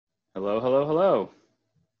Hello, hello, hello.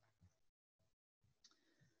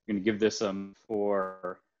 I'm going to give this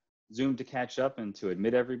for Zoom to catch up and to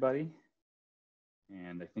admit everybody.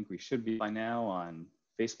 And I think we should be by now on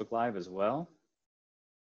Facebook Live as well.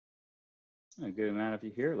 A good amount of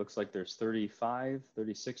you here. It looks like there's 35,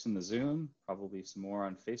 36 in the Zoom, probably some more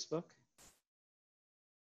on Facebook.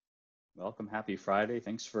 Welcome, happy Friday.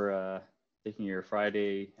 Thanks for taking your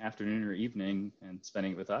Friday afternoon or evening and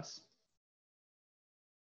spending it with us.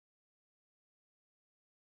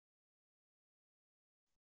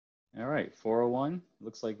 All right, 401.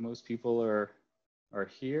 Looks like most people are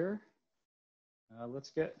here. Let's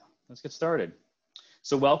get started.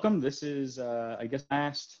 So welcome. This is I guess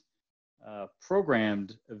last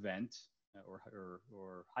programmed event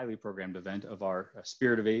or highly programmed event of our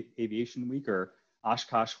Spirit of Aviation Week or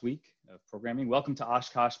Oshkosh Week of programming. Welcome to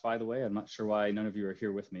Oshkosh, by the way. I'm not sure why none of you are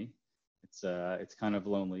here with me. It's kind of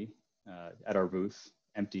lonely at our booth,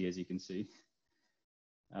 empty as you can see.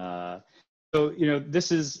 So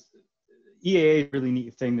this is EAA really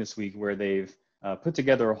neat thing this week where they've put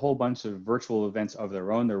together a whole bunch of virtual events of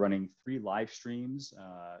their own. They're running 3 live streams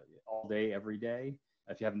all day, every day.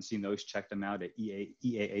 If you haven't seen those, check them out at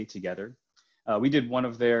EAA Together. We did one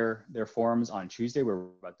of their forums on Tuesday where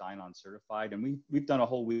we're about Dynon certified, and we've done a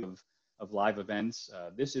whole week of live events.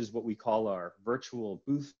 This is what we call our virtual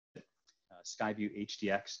booth SkyView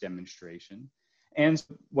HDX demonstration. And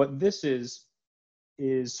what this is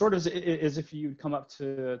sort of as if you'd come up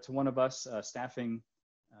to one of us staffing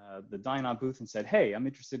the Dynon booth and said, "Hey, I'm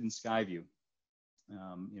interested in SkyView.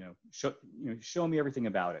 Show me everything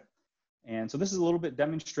about it." And so this is a little bit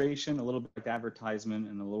demonstration, a little bit advertisement,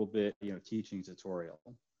 and a little bit teaching tutorial.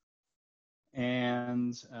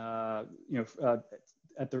 And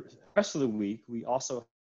at the rest of the week, we also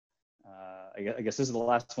I guess this is the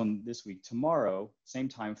last one this week. Tomorrow, same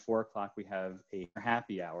time, 4 o'clock, we have a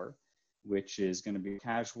happy hour, which is going to be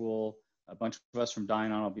casual. A bunch of us from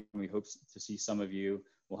Dynon will be. We hope to see some of you.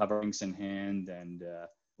 We'll have our drinks in hand, and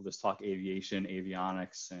we'll just talk aviation,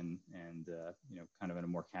 avionics, and kind of in a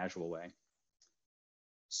more casual way.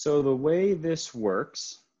 So the way this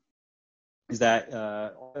works is that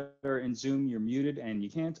in Zoom you're muted and you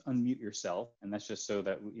can't unmute yourself, and that's just so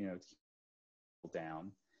that keep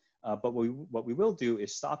down. But what we will do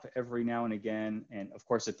is stop every now and again, and of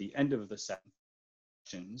course at the end of the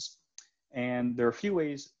sessions. And there are a few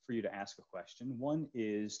ways for you to ask a question. One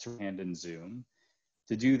is to hand in Zoom.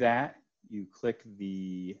 To do that, you click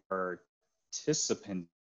the participant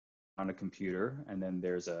on a computer, and then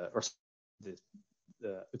there's to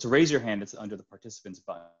raise your hand, it's under the participants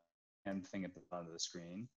button and thing at the bottom of the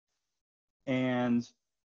screen. And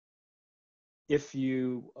if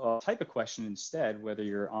you type a question instead, whether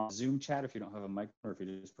you're on Zoom chat, if you don't have a mic, or if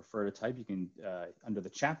you just prefer to type, you can under the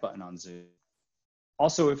chat button on Zoom.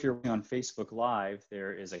 Also, if you're on Facebook Live,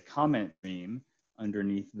 there is a comment stream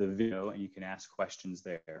underneath the video, and you can ask questions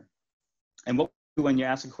there. And when you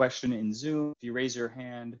ask a question in Zoom, if you raise your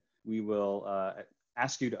hand, we will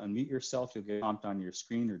ask you to unmute yourself. You'll get a prompt on your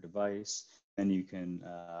screen or device, and you can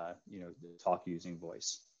talk using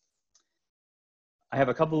voice. I have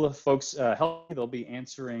a couple of folks help me. They'll be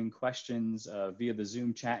answering questions via the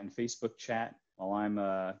Zoom chat and Facebook chat while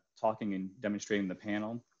I'm talking and demonstrating the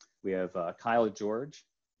panel. We have Kyle George.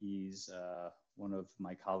 He's one of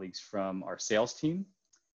my colleagues from our sales team.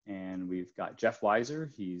 And we've got Jeff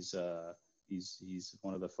Weiser. He's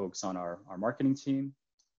one of the folks on our marketing team.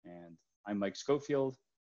 And I'm Mike Schofield.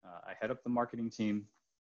 I head up the marketing team.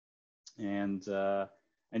 And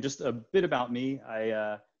just a bit about me.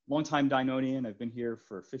 Longtime Dynonian. I've been here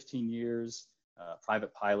for 15 years,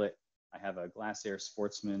 private pilot. I have a Glass Air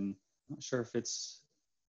Sportsman. I'm not sure if it's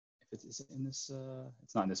in this,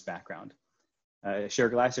 it's not in this background. I share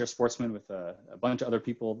Glass Air Sportsman with a bunch of other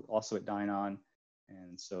people also at Dynon.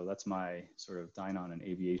 And so that's my sort of Dynon and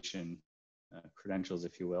aviation credentials,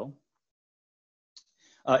 if you will.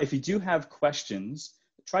 If you do have questions,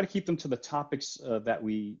 try to keep them to the topics that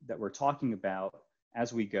we're talking about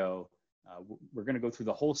as we go. We're going to go through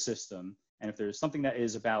the whole system, and if there's something that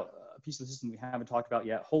is about a piece of the system we haven't talked about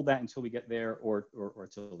yet, hold that until we get there or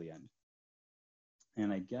till the end.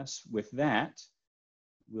 And I guess with that,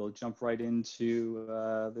 we'll jump right into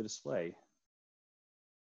the display.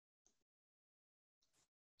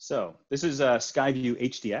 So this is SkyView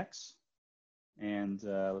HDX, and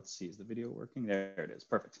let's see, is the video working? There it is,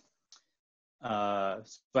 perfect. So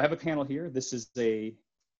I have a panel here. This is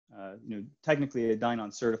technically a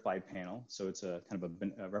Dynon certified panel, so it's a kind of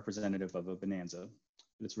a representative of a Bonanza,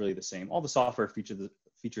 but it's really the same. All the software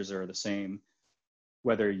features are the same,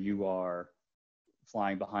 whether you are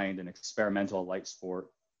flying behind an experimental light sport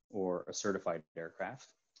or a certified aircraft.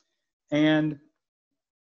 And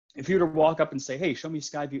if you were to walk up and say, hey, show me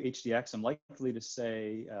SkyView HDX, I'm likely to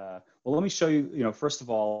say, well, let me show you, first of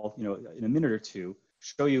all, in a minute or two,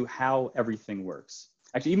 show you how everything works.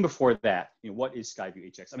 Actually, even before that, what is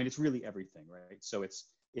SkyView HDX? I mean, it's really everything, right? So it's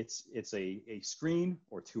a screen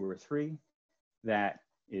or two or three that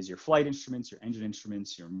is your flight instruments, your engine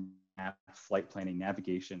instruments, your map, flight planning,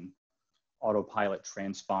 navigation, autopilot,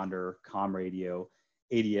 transponder, comm radio,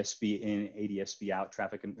 ADS-B in, ADS-B out,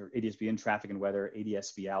 or ADS-B in traffic and weather,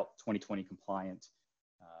 ADS-B out, 2020 compliant,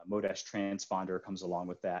 Modash transponder comes along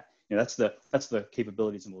with that. That's the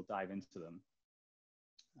capabilities, and we'll dive into them.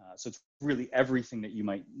 So it's really everything that you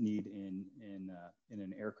might need in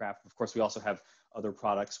an aircraft. Of course, we also have other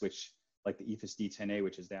products, which like the EFIS D10A,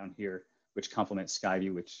 which is down here, which complements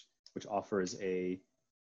SkyView, which offers a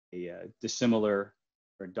dissimilar,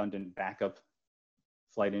 redundant backup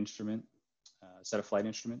flight instrument, set of flight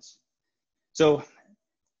instruments. So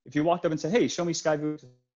if you walked up and said, hey, show me SkyView,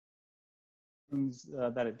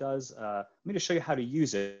 that it does, let me just show you how to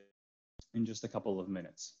use it in just a couple of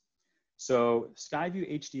minutes. So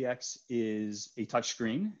SkyView HDX is a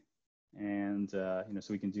touchscreen, and so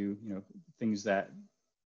we can do things that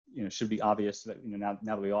should be obvious that now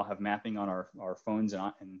that we all have mapping on our phones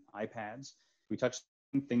and iPads. If we touch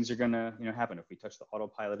things are gonna happen. If we touch the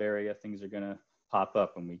autopilot area, things are gonna pop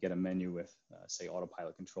up, and we get a menu with say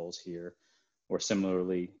autopilot controls here, or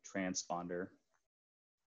similarly transponder.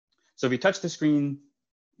 So if you touch the screen,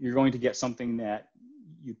 you're going to get something that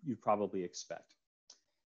you probably expect.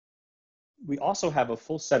 We also have a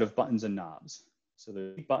full set of buttons and knobs. So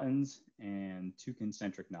there's 8 buttons and 2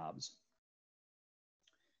 concentric knobs.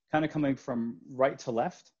 Kind of coming from right to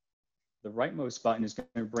left, the rightmost button is going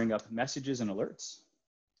to bring up messages and alerts.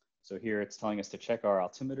 So here it's telling us to check our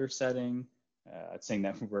altimeter setting. It's saying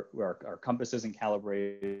that our compass isn't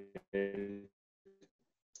calibrated. This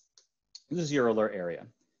is your alert area.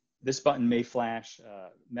 This button may flash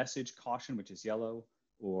message caution, which is yellow,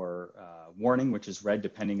 or warning, which is red,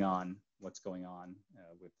 depending on what's going on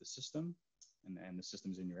with the system and the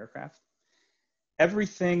systems in your aircraft.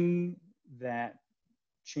 Everything that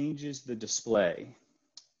changes the display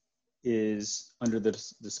is under the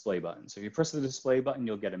display button. So if you press the display button,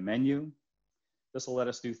 you'll get a menu. This will let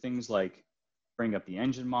us do things like bring up the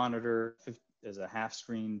engine monitor as a half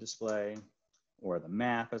screen display, or the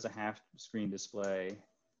map as a half screen display,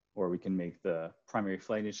 or we can make the primary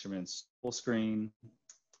flight instruments full screen,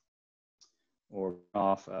 or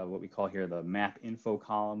off what we call here the map info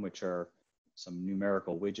column, which are some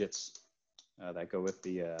numerical widgets that go with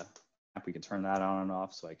the map. We can turn that on and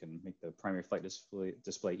off, so I can make the primary flight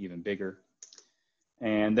display even bigger.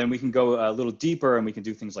 And then we can go a little deeper, and we can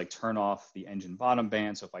do things like turn off the engine bottom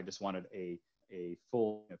band. So if I just wanted a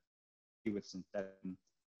full with synthetic,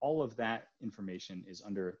 all of that information is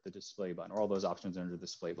under the display button, or all those options are under the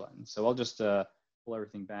display button. So I'll just pull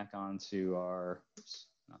everything back onto our, oops,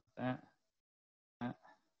 not that,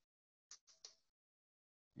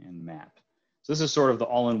 and map. So this is sort of the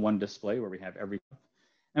all-in-one display where we have everything.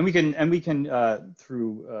 And we can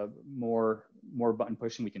through more button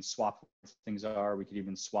pushing, we can swap what things are. We could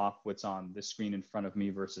even swap what's on this screen in front of me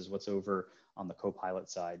versus what's over on the co-pilot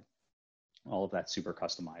side. All of that's super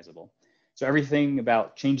customizable. So everything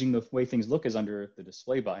about changing the way things look is under the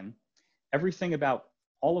display button. Everything about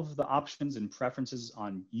all of the options and preferences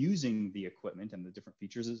on using the equipment and the different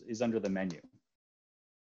features is under the menu.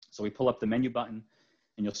 So we pull up the menu button,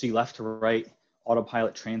 and you'll see left to right,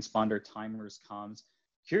 autopilot, transponder, timers, comms.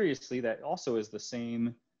 Curiously, that also is the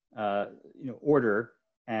same order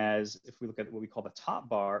as if we look at what we call the top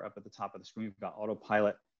bar up at the top of the screen. We've got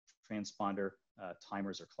autopilot, transponder,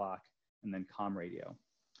 timers or clock, and then comm radio.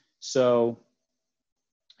 So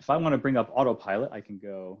if I want to bring up autopilot, I can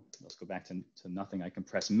go, let's go back to nothing. I can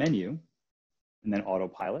press menu and then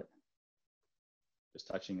autopilot, just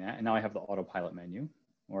touching that. And now I have the autopilot menu,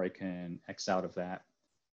 or I can X out of that.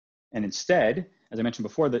 And instead, as I mentioned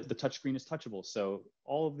before, the touch screen is touchable. So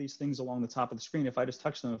all of these things along the top of the screen, if I just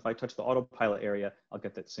touch them, if I touch the autopilot area, I'll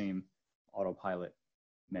get that same autopilot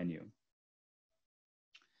menu.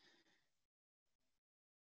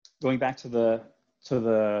 Going back to the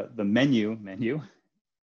menu.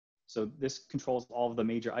 So this controls all of the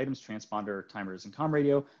major items, transponder, timers, and comm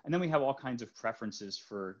radio. And then we have all kinds of preferences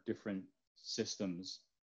for different systems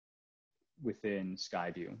within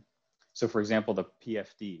SkyView. So for example, the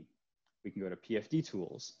PFD, we can go to PFD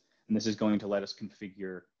tools, and this is going to let us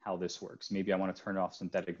configure how this works. Maybe I want to turn off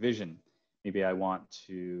synthetic vision. Maybe I want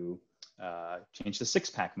to change the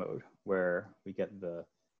 6-pack mode where we get the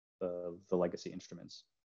legacy instruments.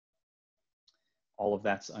 All of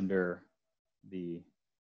that's under the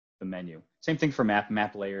the menu. Same thing for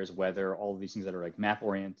map layers, weather, all of these things that are like map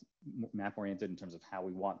oriented in terms of how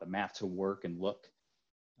we want the map to work and look.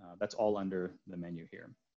 That's all under the menu here.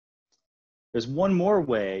 There's one more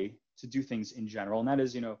way to do things in general, and that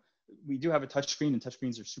is, we do have a touch screen, and touch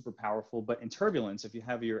screens are super powerful, but in turbulence, if you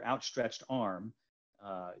have your outstretched arm,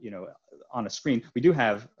 on a screen, we do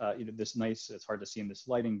have, this nice, it's hard to see in this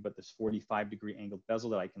lighting, but this 45-degree angled bezel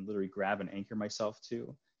that I can literally grab and anchor myself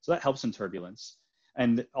to. So that helps in turbulence.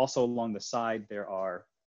 And also along the side, there are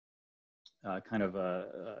kind of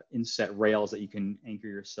inset rails that you can anchor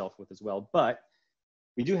yourself with as well. But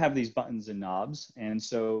we do have these buttons and knobs, and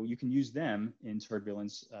so you can use them in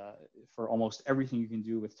turbulence for almost everything you can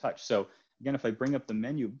do with touch. So again, if I bring up the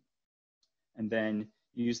menu and then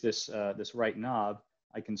use this, this right knob,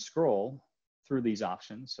 I can scroll through these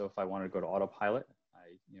options. So if I wanted to go to autopilot,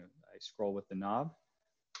 I scroll with the knob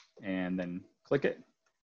and then click it.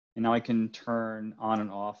 And now I can turn on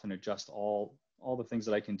and off and adjust all the things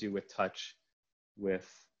that I can do with touch with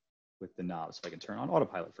the knob. So I can turn on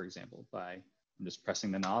autopilot, for example, by I'm just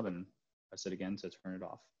pressing the knob and press it again to turn it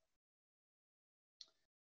off.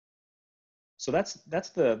 So that's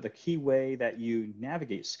the key way that you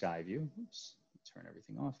navigate SkyView. Oops, turn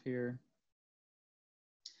everything off here.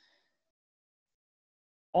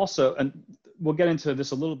 Also, and we'll get into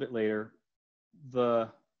this a little bit later, the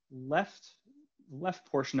left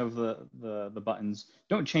portion of the buttons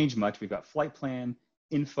don't change much. We've got flight plan,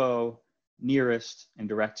 info, nearest, and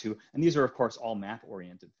direct to, and these are of course all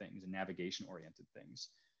map-oriented things and navigation-oriented things.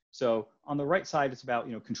 So on the right side, it's about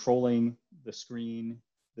controlling the screen,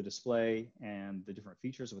 the display, and the different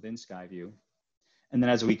features within SkyView. And then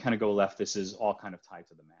as we kind of go left, this is all kind of tied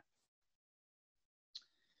to the map.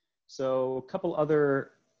 So a couple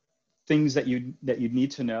other things that you'd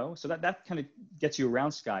need to know. So that kind of gets you around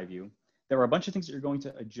SkyView. There are a bunch of things that you're going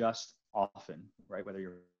to adjust often, right? Whether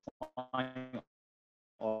you're flying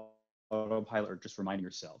autopilot or just reminding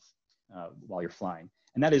yourself while you're flying.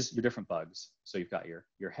 And that is your different bugs. So you've got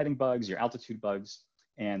your heading bugs, your altitude bugs.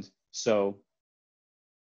 And so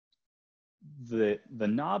the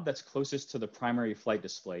knob that's closest to the primary flight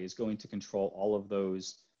display is going to control all of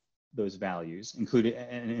those values, including,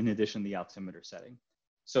 in addition, the altimeter setting.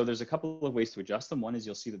 So there's a couple of ways to adjust them. One is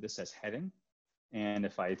you'll see that this says heading. And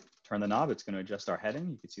if I turn the knob, it's going to adjust our heading.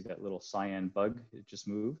 You can see that little cyan bug, it just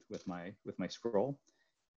moved with my scroll.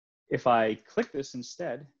 If I click this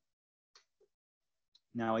instead,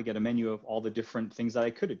 now I get a menu of all the different things that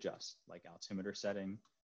I could adjust, like altimeter setting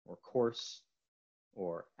or course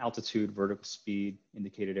or altitude, vertical speed,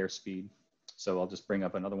 indicated airspeed. So I'll just bring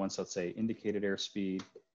up another one. So let's say indicated airspeed,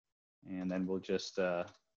 and then we'll just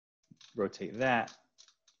rotate that.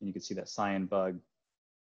 And you can see that cyan bug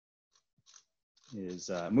is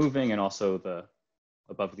moving, and also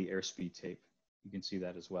above the airspeed tape. You can see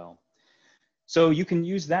that as well. So you can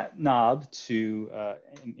use that knob to,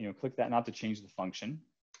 click that knob to change the function.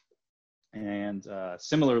 And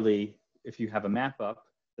similarly, if you have a map up,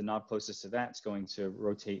 the knob closest to that is going to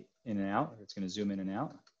rotate in and out. It's going to zoom in and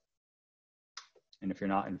out. And if you're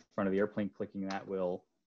not in front of the airplane, clicking that will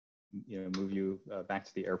move you back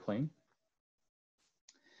to the airplane.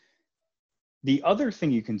 The other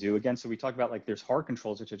thing you can do, again, so we talked about like there's hard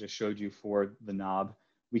controls, which I just showed you for the knob.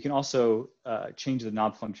 We can also change the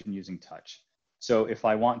knob function using touch. So if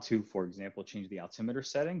I want to, for example, change the altimeter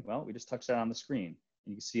setting, well, we just touch that on the screen.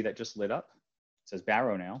 And you can see that just lit up. It says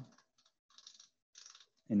Barrow now.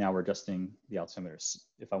 And now we're adjusting the altimeter.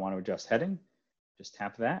 If I want to adjust heading, just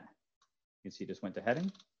tap that. You can see it just went to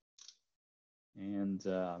heading. And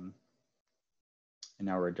now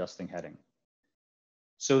we're adjusting heading.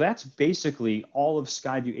 So that's basically all of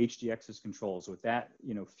SkyView HDX's controls. With that,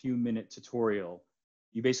 few-minute tutorial,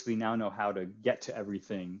 you basically now know how to get to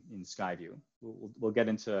everything in SkyView. We'll get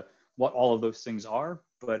into what all of those things are,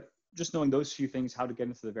 but just knowing those few things, how to get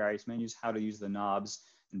into the various menus, how to use the knobs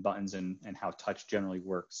and buttons, and how touch generally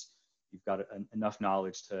works, you've got enough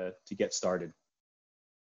knowledge to get started.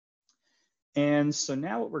 And so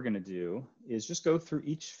now what we're going to do is just go through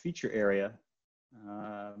each feature area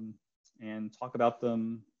and talk about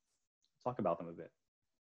them a bit.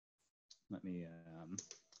 Let me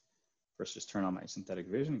first just turn on my synthetic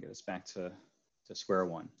vision and get us back to square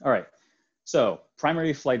one. All right, so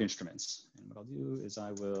primary flight instruments. And what I'll do is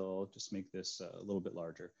I will just make this a little bit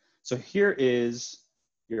larger. So here is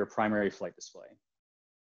your primary flight display.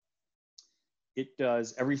 It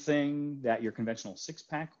does everything that your conventional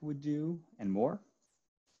 6-pack would do and more.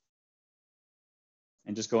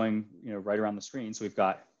 And just going right around the screen. So we've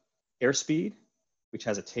got airspeed, which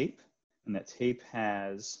has a tape, and that tape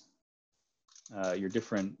has your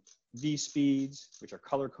different V speeds, which are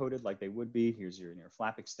color coded like they would be. Here's your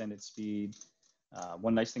flap extended speed.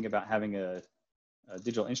 One nice thing about having a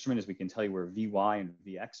digital instrument is we can tell you where VY and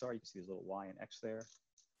VX are. You can see these little Y and X there.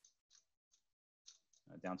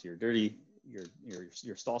 Down to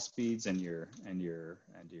your stall speeds and your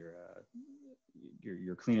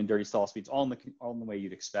clean and dirty stall speeds, all in the way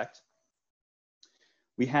you'd expect.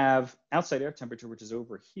 We have outside air temperature, which is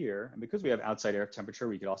over here. And because we have outside air temperature,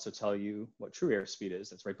 we could also tell you what true airspeed is.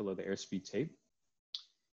 That's right below the airspeed tape.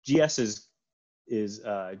 GS is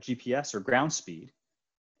GPS or ground speed.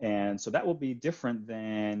 And so that will be different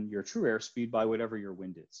than your true airspeed by whatever your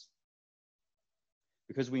wind is.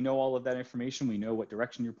 Because we know all of that information, we know what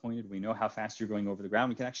direction you're pointed, we know how fast you're going over the ground,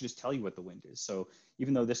 we can actually just tell you what the wind is. So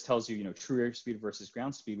even though this tells you, true airspeed versus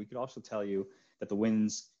ground speed, we could also tell you that the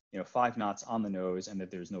wind's 5 knots on the nose and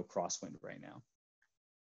that there's no crosswind right now.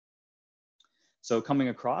 So coming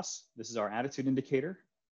across, this is our attitude indicator.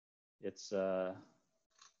 It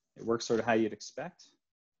works sort of how you'd expect.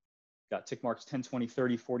 Got tick marks 10, 20,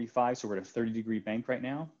 30, 45, so we're at a 30-degree bank right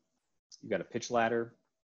now. You've got a pitch ladder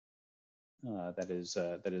that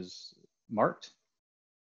is marked.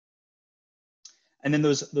 And then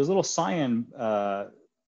those little cyan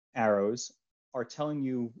arrows are telling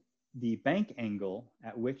you the bank angle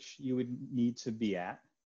at which you would need to be at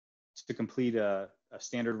to complete a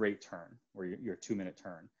standard rate turn, or your 2-minute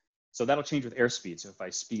turn. So that'll change with airspeed. So if I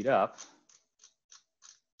speed up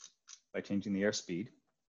by changing the airspeed,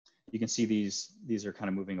 you can see these are kind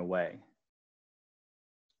of moving away.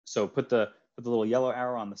 So put the little yellow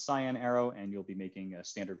arrow on the cyan arrow, and you'll be making a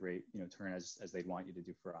standard rate turn as they'd want you to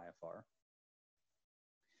do for IFR.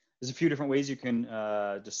 There's a few different ways you can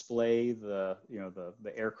display the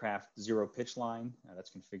aircraft zero pitch line.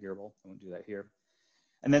 That's configurable. I won't do that here.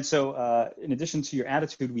 And then so in addition to your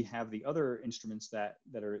attitude, we have the other instruments that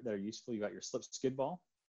are useful. You got your slip skid ball,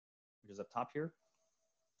 which is up top here,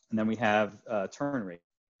 and then we have turn rate.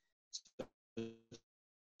 So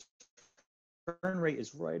turn rate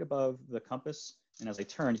is right above the compass, and as I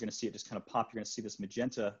turn, you're going to see it just kind of pop. You're going to see this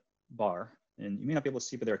magenta bar. And you may not be able to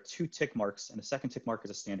see, but there are 2 tick marks, and a second tick mark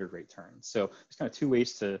is a standard rate turn. So there's kind of 2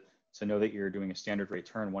 ways to know that you're doing a standard rate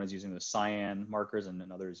turn. One is using the cyan markers, and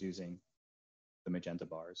another is using the magenta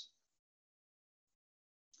bars.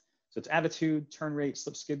 So it's attitude, turn rate,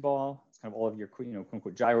 slip skid ball. It's kind of all of your quote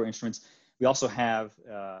unquote gyro instruments. We also have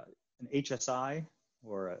an HSI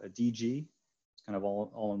or a DG. It's kind of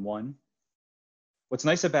all in one. What's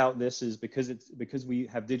nice about this is because we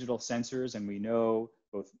have digital sensors, and we know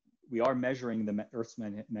we are measuring the Earth's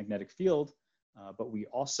magnetic field, but we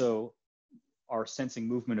also are sensing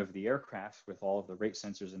movement of the aircraft with all of the rate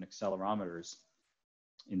sensors and accelerometers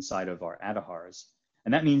inside of our ADAHRs.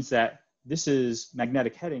 And that means that this is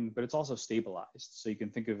magnetic heading, but it's also stabilized. So you can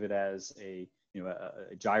think of it as a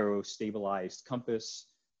gyro stabilized compass.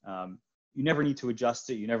 You never need to adjust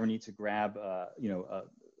it. You never need to grab,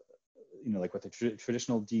 like with a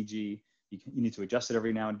traditional DG, you need to adjust it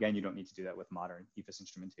every now and again. You don't need to do that with modern EFIS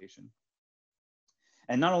instrumentation.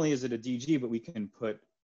 And not only is it a DG, but we can put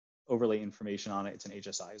overlay information on it. It's an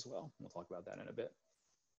HSI as well. We'll talk about that in a bit.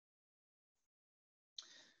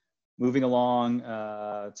 Moving along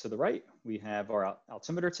to the right, we have our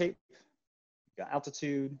altimeter tape. We've got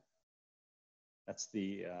altitude. That's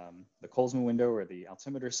the Colesman window, or the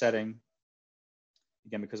altimeter setting.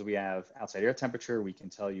 Again, because we have outside air temperature, we can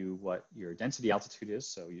tell you what your density altitude is,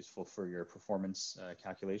 so useful for your performance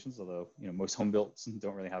calculations, although most home builds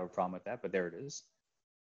don't really have a problem with that, but there it is.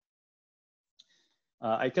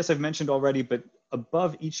 I guess I've mentioned already, but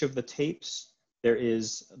above each of the tapes, there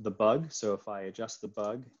is the bug. So if I adjust the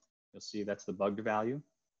bug, you'll see that's the bugged value.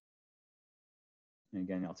 And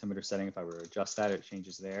again, altimeter setting, if I were to adjust that, it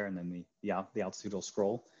changes there, and then the altitude will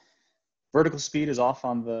scroll. Vertical speed is off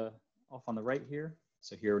on the right here.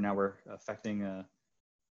 So here now we're affecting a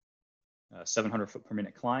 700 foot per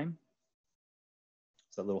minute climb.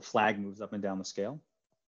 So that little flag moves up and down the scale.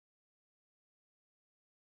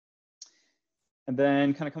 And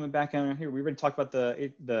then kind of coming back down here, we already talked about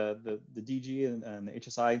the DG and the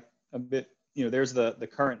HSI a bit. There's the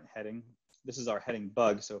current heading. This is our heading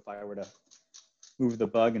bug. So if I were to move the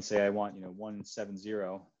bug and say I want 170,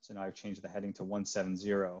 so now I've changed the heading to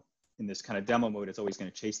 170. In this kind of demo mode, it's always going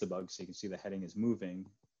to chase the bug, so you can see the heading is moving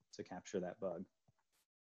to capture that bug.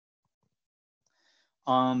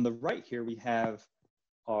 On the right here, we have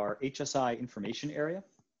our HSI information area.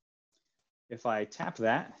 If I tap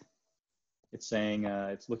that, it's saying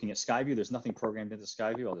it's looking at SkyView. There's nothing programmed into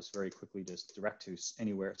SkyView. I'll just very quickly just direct to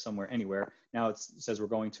anywhere, somewhere, anywhere. Now it says we're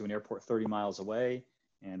going to an airport 30 miles away,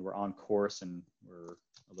 and we're on course, and we're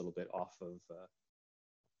a little bit off of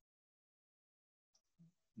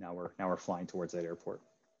now we're flying towards that airport.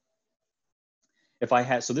 If I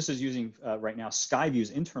had, so this is using right now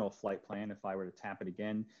SkyView's internal flight plan. If I were to tap it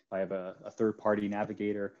again, if I have a third-party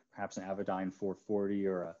navigator, perhaps an Avionics 440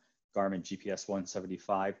 or a Garmin GPS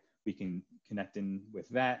 175, we can connect in with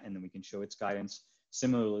that, and then we can show its guidance.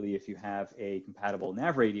 Similarly, if you have a compatible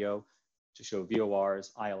nav radio to show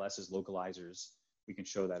VORs, ILSs, localizers, we can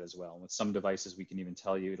show that as well. And with some devices, we can even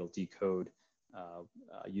tell you it'll decode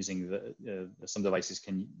using some devices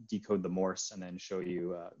can decode the Morse and then show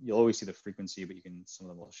you, you'll always see the frequency, but some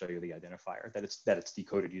of them will show you the identifier that it's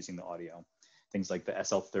decoded using the audio. Things like the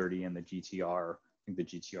SL30 and the GTR, I think the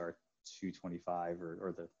GTR 225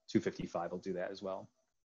 or the 255 will do that as well.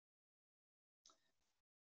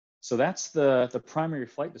 So that's the primary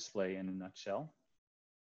flight display in a nutshell.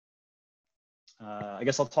 I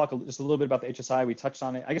guess I'll talk just a little bit about the HSI. We touched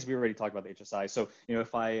on it. I guess we already talked about the HSI. So, you know,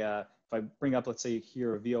 if I bring up, let's say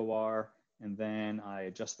here a VOR, and then I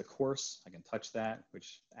adjust the course, I can touch that,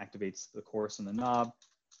 which activates the course in the knob.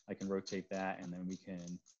 I can rotate that, and then we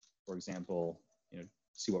can, for example, you know,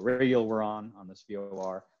 see what radial we're on this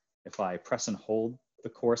VOR. If I press and hold the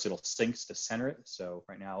course, it'll sync to center it. So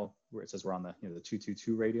right now, where it says we're on the, you know, the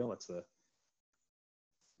 222 radial, that's the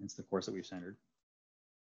course that we've centered.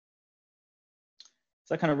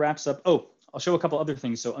 So that kind of wraps up. Oh, I'll show a couple other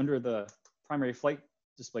things. So under the primary flight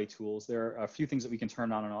display tools, there are a few things that we can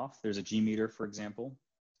turn on and off. There's a G meter, for example,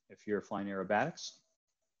 if you're flying aerobatics.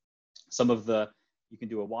 Some of you can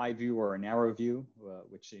do a wide view or a narrow view,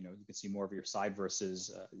 which, you know, you can see more of your side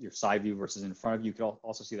versus your side view versus in front of you. You can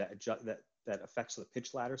also see that that affects the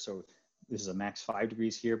pitch ladder. So this is a max 5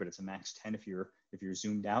 degrees here, but it's a max 10 if you're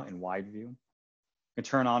zoomed out in wide view. You can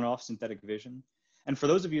turn on and off synthetic vision. And for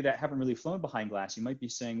those of you that haven't really flown behind glass, you might be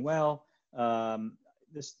saying, well,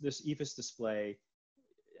 this EFIS display,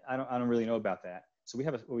 I don't really know about that. So we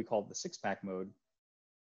have what we call the 6-pack mode,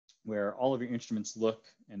 where all of your instruments look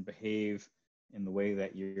and behave in the way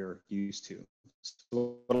that you're used to.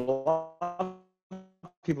 So what a lot of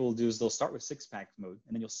people will do is they'll start with 6-pack mode,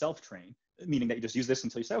 and then you'll self-train, meaning that you just use this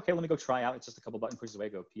until you say, okay, let me go try out. It's just a couple button pushes away,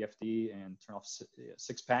 go PFD and turn off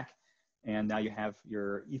 6-pack. And now you have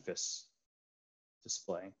your EFIS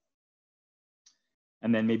display.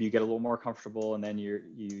 And then maybe you get a little more comfortable, and then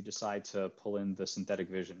you decide to pull in the synthetic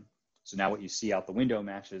vision. So now what you see out the window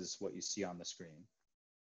matches what you see on the screen.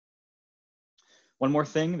 One more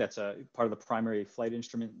thing that's a part of the primary flight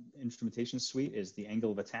instrumentation suite is the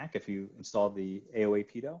angle of attack if you install the AOA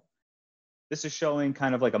pitot. This is showing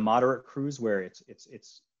kind of like a moderate cruise where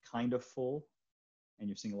it's kind of full and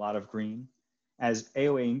you're seeing a lot of green. As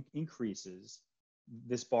AOA increases,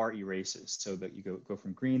 this bar erases so that you go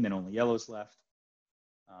from green, then only yellow's left.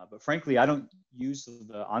 But frankly, I don't use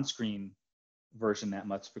the on-screen version that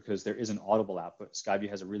much because there is an audible output. SkyView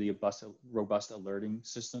has a really robust alerting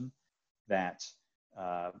system that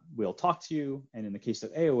will talk to you. And in the case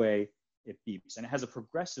of AOA, it beeps. And it has a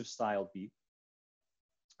progressive style beep.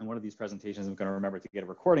 And one of these presentations, I'm going to remember to get a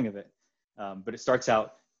recording of it. But it starts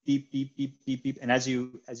out beep, beep, beep, beep, beep. And as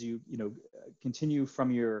you continue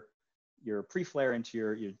from your pre-flare into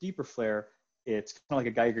your deeper flare, it's kind of like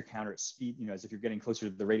a Geiger counter at speed, as if you're getting closer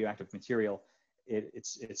to the radioactive material. It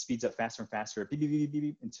speeds up faster and faster, beep, beep, beep, beep,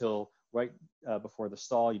 beep, until right before the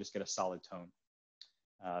stall, you just get a solid tone.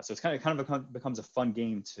 So it's kind of becomes a fun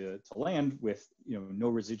game to land with no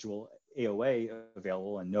residual AOA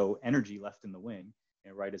available and no energy left in the wing,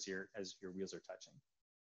 right as your wheels are touching.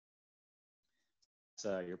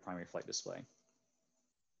 It's your primary flight display.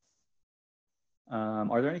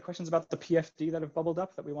 Are there any questions about the PFD that have bubbled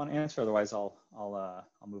up that we want to answer? Otherwise, I'll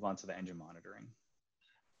move on to the engine monitoring.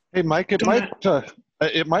 Hey, Mike,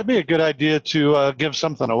 it might be a good idea to give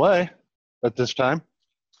something away at this time.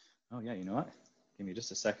 Oh yeah, you know what? Give me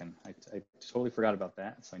just a second. I totally forgot about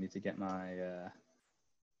that, so I need to get my.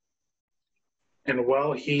 And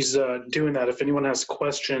while he's doing that, if anyone has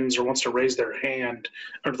questions or wants to raise their hand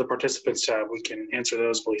under the participants tab, we can answer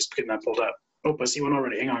those while he's getting that pulled up. Oh, I see one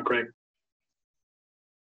already. Hang on, Craig.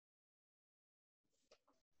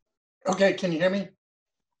 Okay, can you hear me?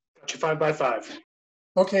 Got you 5x5.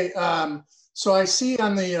 Okay, so I see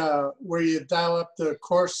on the where you dial up the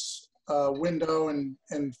course window and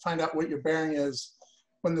find out what your bearing is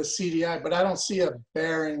when the CDI, but I don't see a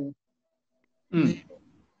bearing needle.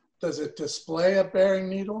 Does it display a bearing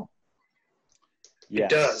needle?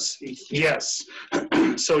 Yes. It does, yes.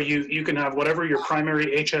 So you can have whatever your primary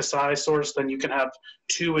HSI source, then you can have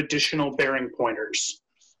 2 additional bearing pointers.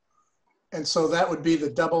 And so that would be the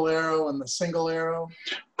double arrow and the single arrow?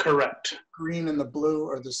 Correct. Green and the blue,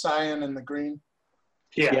 or the cyan and the green?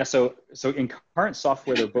 Yeah. So in current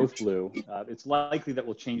software, they're both blue. It's likely that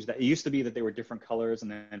we'll change that. It used to be that they were different colors,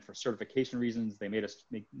 and then for certification reasons, they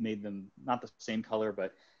made them not the same color,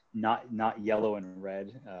 but not yellow and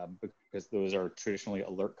red, because those are traditionally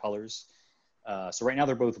alert colors. So right now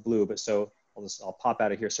they're both blue, but so I'll pop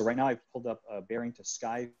out of here. So right now I've pulled up a bearing to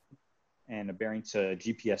Sky and a bearing to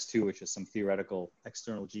GPS2, which is some theoretical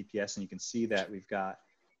external GPS, and you can see that we've got.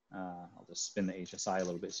 I'll just spin the HSI a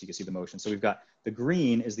little bit so you can see the motion. So we've got the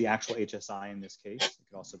green is the actual HSI in this case. It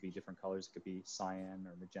could also be different colors. It could be cyan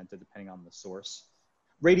or magenta depending on the source.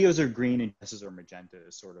 Radios are green and GPSs are magenta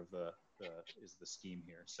is sort of the scheme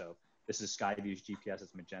here. So this is SkyView's GPS,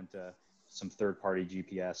 it's magenta, some third-party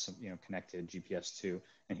GPS, connected GPS2,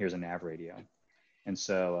 and here's a nav radio. And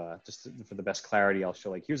so just for the best clarity, I'll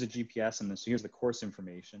show here's a GPS, and then so here's the course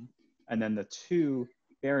information. And then the two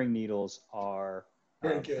bearing needles are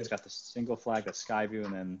Very good. It's got the single flag, that's SkyView,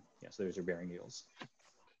 and then, so there's your bearing needles.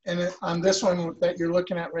 And on this one that you're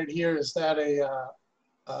looking at right here, is that a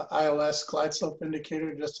ILS glide slope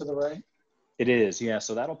indicator just to the right? It is, yeah.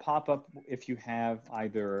 So that'll pop up if you have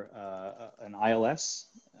either an ILS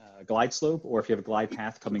glide slope, or if you have a glide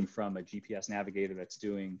path coming from a GPS navigator that's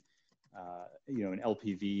doing, an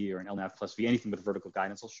LPV or an LNAV plus V, anything with vertical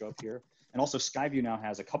guidance will show up here. And also SkyView now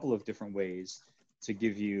has a couple of different ways to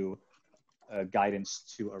give you guidance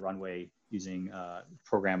to a runway using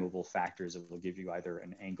programmable factors. It will give you either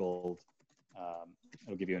an angled,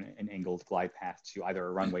 an angled glide path to either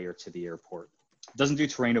a runway or to the airport. It doesn't do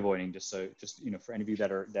terrain avoiding, just for any of you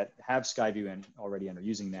that have SkyView and already and are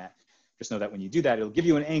using that, just know that when you do that, it'll give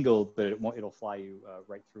you an angle, but it'll fly you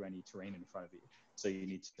right through any terrain in front of you. So you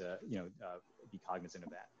need to be cognizant of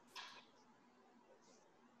that.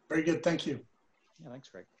 Very good, thank you. Yeah, thanks,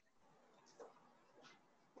 Greg.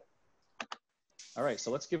 All right,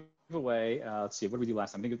 so let's give away, let's see, what did we do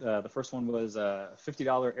last time? I think the first one was a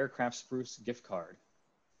 $50 Aircraft Spruce gift card.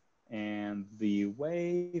 And the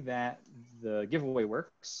way that the giveaway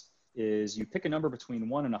works is you pick a number between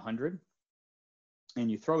 1 and 100,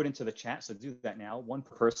 and you throw it into the chat. So do that now, one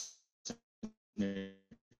per person. If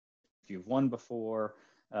you've won before,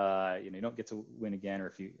 you don't get to win again, or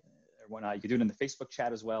if you or whatnot, you can do it in the Facebook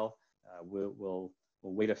chat as well. We'll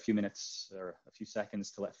wait a few minutes or a few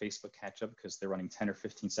seconds to let Facebook catch up because they're running 10 or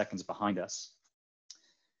 15 seconds behind us.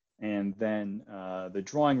 And then the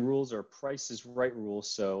drawing rules are Price is Right rules.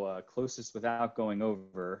 So closest without going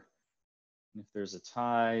over. And if there's a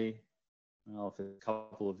tie, well, if it's a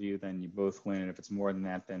couple of you, then you both win. And if it's more than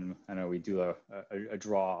that, then I know we do a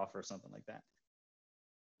draw off or something like that.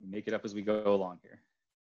 We make it up as we go along here.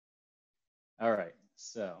 All right,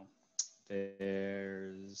 so I'm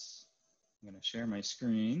going to share my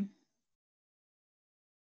screen.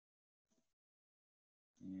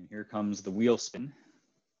 And here comes the wheel spin.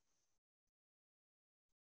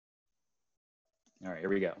 All right, here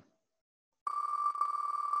we go.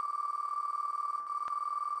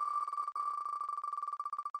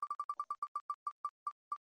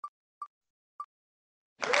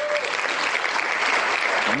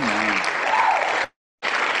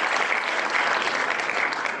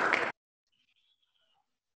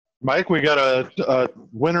 Mike, we got a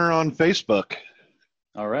winner on Facebook.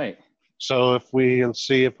 All right. So let's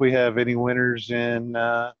see if we have any winners in.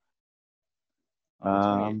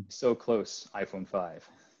 So close, iPhone 5.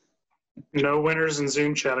 No winners in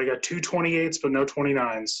Zoom chat. I got 2 28s, but no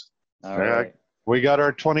 29s. All right. We got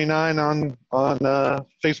our 29 on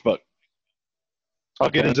Facebook. I'll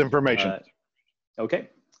get his information. Okay,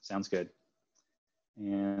 sounds good.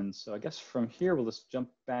 And so I guess from here, we'll just jump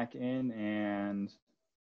back in and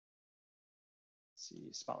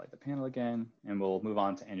spotlight the panel again, and we'll move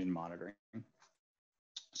on to engine monitoring.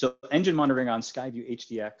 So engine monitoring on SkyView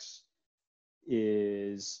HDX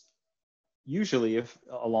is usually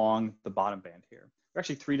along the bottom band here. There are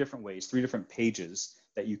actually 3 different ways, 3 different pages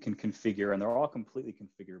that you can configure, and they're all completely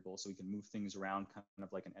configurable, so we can move things around kind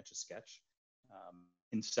of like an Etch-a-Sketch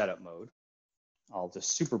in setup mode. I'll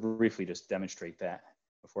just super briefly just demonstrate that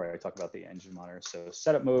before I talk about the engine monitor. So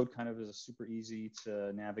setup mode kind of is super easy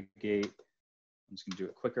to navigate. I'm just going to do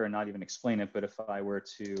it quicker and not even explain it, but if I were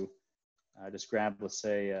to just grab, let's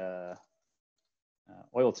say,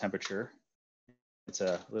 oil temperature, it's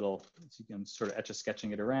a little, I'm sort of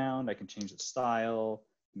etch-a-sketching it around. I can change the style,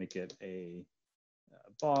 make it a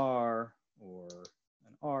bar or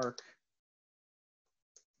an arc,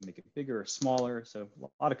 make it bigger or smaller. So a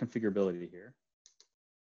lot of configurability here.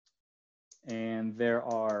 And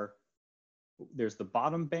there's the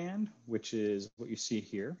bottom band, which is what you see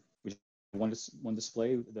here, which is one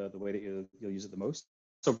display, the way that you'll use it the most.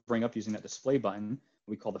 So bring up using that display button,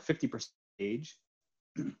 we call the 50% gauge,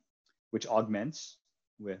 which augments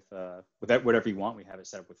with that, whatever you want. We have it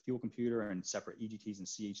set up with fuel computer and separate EGTs and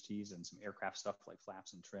CHTs and some aircraft stuff like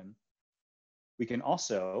flaps and trim. We can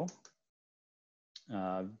also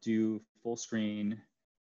do full screen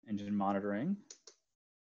engine monitoring.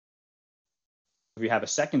 If you have a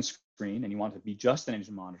second screen and you want it to be just an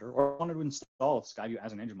engine monitor, or wanted to install SkyView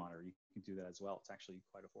as an engine monitor, you can do that as well. It's actually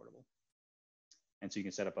quite affordable. And so you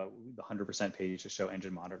can set up the 100% page to show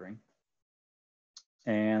engine monitoring.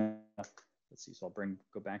 And let's see, so I'll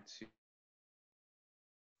go back to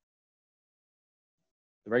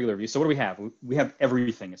the regular view. So what do we have? We have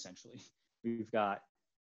everything essentially. We've got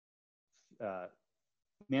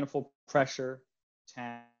manifold pressure,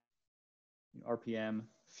 tach, RPM,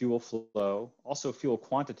 fuel flow, also fuel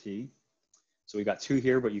quantity. So we've got 2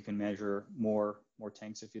 here, but you can measure more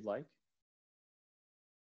tanks if you'd like.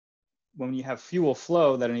 When you have fuel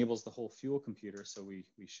flow, that enables the whole fuel computer. So we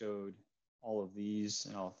showed all of these,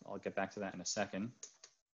 and I'll get back to that in a second.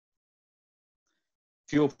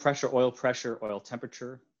 Fuel pressure, oil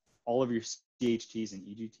temperature, all of your CHTs and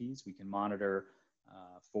EGTs. We can monitor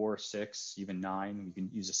 4, 6, even 9. We can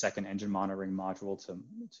use a second engine monitoring module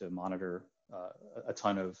to monitor a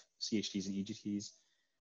ton of CHTs and EGTs.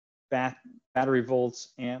 Battery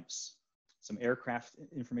volts, amps, some aircraft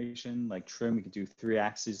information like trim. We could do 3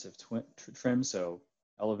 axes of trim, so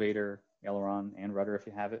elevator, aileron, and rudder if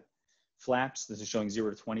you have it. Flaps, this is showing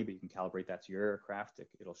 0 to 20, but you can calibrate that to your aircraft.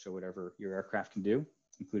 It'll show whatever your aircraft can do,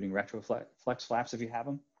 including retroflex flaps if you have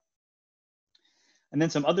them. And then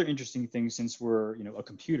some other interesting things, since we're a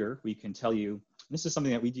computer, we can tell you, this is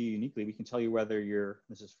something that we do uniquely, we can tell you whether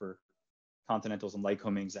this is for Continentals and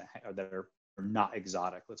Lycomings that are not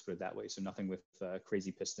exotic, let's put it that way. So nothing with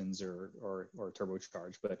crazy pistons or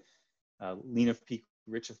turbocharged, but lean of peak,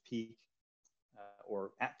 rich of peak,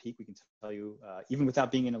 or at peak, we can tell you even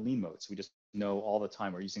without being in a lean mode. So we just know all the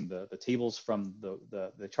time. We're using the tables from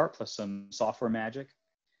the chart plus some software magic.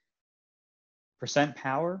 Percent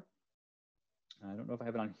power. I don't know if I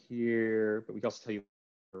have it on here, but we can also tell you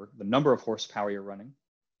the number of horsepower you're running.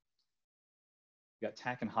 You got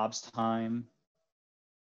tach and Hobbs time.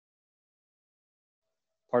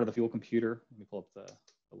 Part of the fuel computer. Let me pull up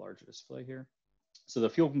the larger display here. So the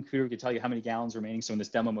fuel computer can tell you how many gallons remaining. So in this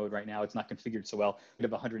demo mode right now, it's not configured so well. We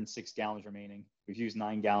have 106 gallons remaining. We've used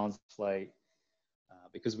 9 gallons of flight.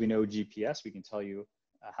 Because we know GPS, we can tell you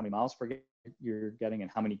how many miles per gallon you're getting and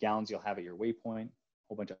how many gallons you'll have at your waypoint.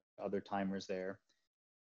 A whole bunch of other timers there.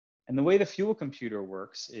 And the way the fuel computer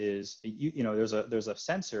works is, there's a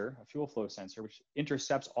sensor, a fuel flow sensor, which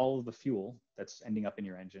intercepts all of the fuel that's ending up in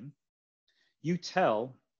your engine. You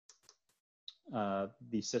tell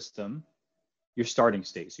the system your starting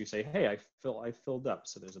state. So you say, hey, I filled up.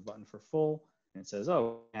 So there's a button for full, and it says,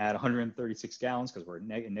 oh, add 136 gallons because we're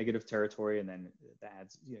in negative territory, and then that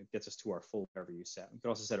adds, gets us to our full, whatever you set. You can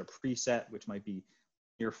also set a preset, which might be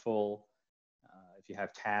near full. If you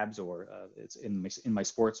have tabs, or it's in my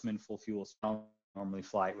Sportsman, full fuel, normally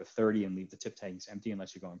fly it with 30 and leave the tip tanks empty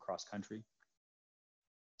unless you're going cross country.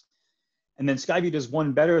 And then SkyView does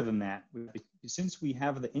one better than that. Since we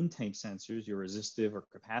have the in-tank sensors, your resistive or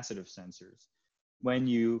capacitive sensors, when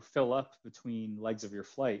you fill up between legs of your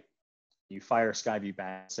flight, you fire SkyView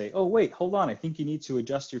back and say, oh, wait, hold on. I think you need to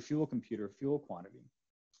adjust your fuel computer fuel quantity.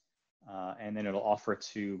 And then it'll offer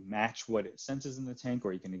to match what it senses in the tank,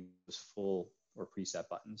 or you can use full or preset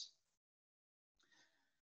buttons.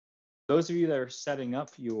 Those of you that are setting up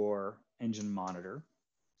your engine monitor,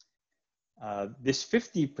 this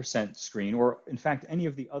 50% screen, or in fact, any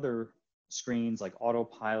of the other screens like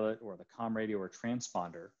autopilot or the comm radio or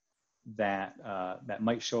transponder that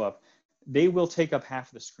might show up, they will take up half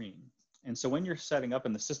the screen. And so when you're setting up,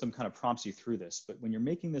 and the system kind of prompts you through this, but when you're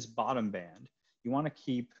making this bottom band, you want to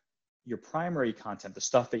keep your primary content, the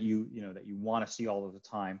stuff that you want to see all of the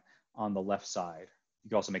time, on the left side. You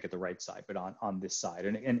can also make it the right side, but on this side.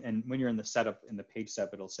 And when you're in the setup, in the page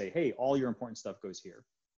setup, it'll say, hey, all your important stuff goes here.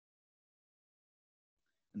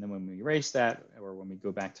 And then when we erase that, or when we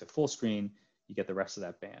go back to full screen, you get the rest of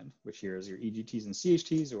that band, which here is your EGTs and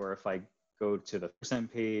CHTs, or if I go to the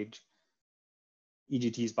percent page,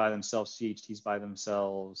 EGTs by themselves, CHTs by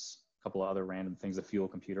themselves, a couple of other random things, the fuel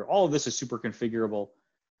computer. All of this is super configurable.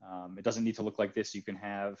 It doesn't need to look like this. You can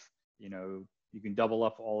have, you can double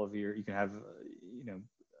up all of your, you can have,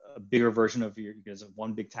 a bigger version of your, you can have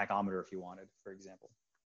one big tachometer if you wanted, for example.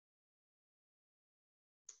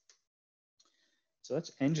 So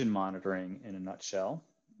that's engine monitoring in a nutshell.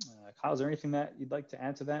 Kyle, is there anything that you'd like to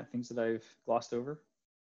add to that? Things that I've glossed over?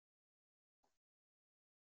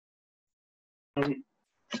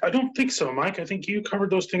 I don't think so, Mike. I think you covered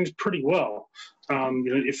those things pretty well.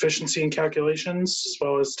 efficiency and calculations, as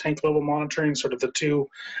well as tank level monitoring, sort of the two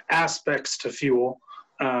aspects to fuel.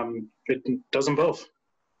 It does them both.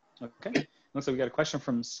 Okay. Looks like we got a question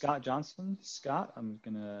from Scott Johnson. Scott, I'm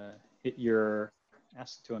going to hit your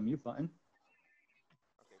ask to unmute button.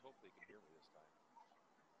 Okay, hopefully you can hear me this time.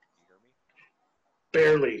 Can you hear me?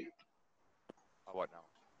 Barely. What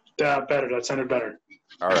now? Better. That sounded better.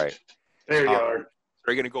 All right. There you are.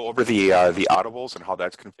 Are you going to go over the audibles and how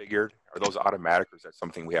that's configured? Are those automatic, or is that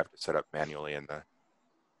something we have to set up manually in the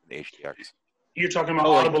HDX? You're talking about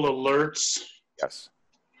audible alerts? Yes.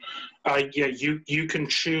 Yeah, you can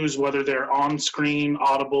choose whether they're on screen,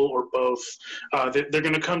 audible, or both. They're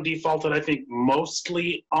going to come defaulted, I think,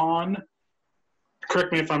 mostly on.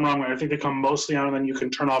 Correct me if I'm wrong. I think they come mostly on, and then you can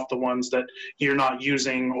turn off the ones that you're not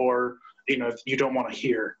using or you don't want to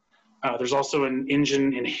hear. There's also an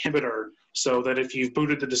engine inhibitor, so that if you've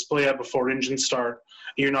booted the display up before engine start,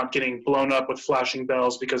 you're not getting blown up with flashing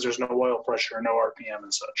bells because there's no oil pressure, no RPM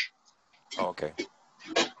and such. Oh, okay.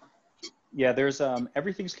 Yeah, there's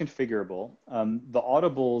everything's configurable. The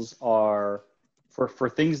audibles are for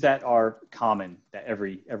things that are common that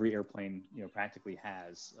every airplane practically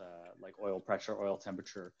has, like oil pressure, oil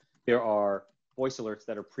temperature. There are voice alerts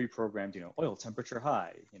that are pre-programmed. Oil temperature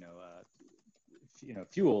high.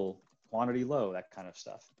 Fuel quantity low. That kind of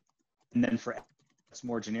stuff. And then for it's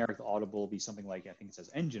more generic, the audible will be something like, I think it says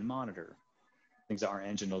engine monitor. Things that aren't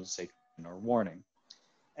engine, will just say warning.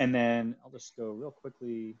 And then I'll just go real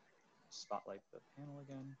quickly. Spotlight the panel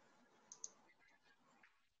again.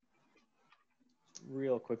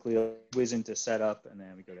 Real quickly, whiz into setup, and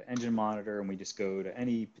then we go to engine monitor, and we just go to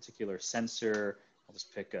any particular sensor. I'll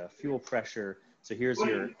just pick fuel pressure. So here's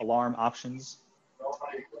your alarm options.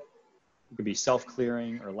 It could be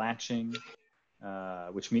self-clearing or latching,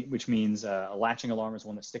 which means a latching alarm is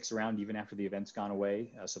one that sticks around even after the event's gone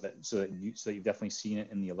away, so that you've definitely seen it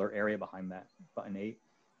in the alert area behind that button 8.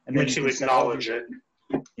 And then makes you acknowledge it.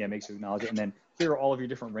 Yeah, it makes you acknowledge it. And then here are all of your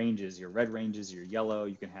different ranges, your red ranges, your yellow.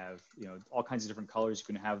 You can have, all kinds of different colors. You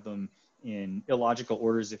can have them in illogical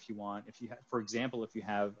orders if you want. If you have, for example, if you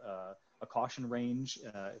have a caution range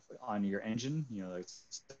on your engine, like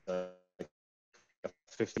a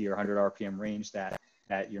 50 or 100 RPM range that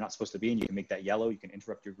you're not supposed to be in, you can make that yellow. You can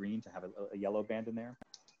interrupt your green to have a yellow band in there.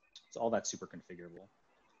 So all that's super configurable.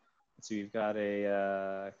 So you've got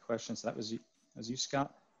a question. So that was you,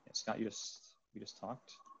 Scott. Yeah, Scott, you just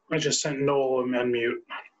talked. I just sent Noel an unmute.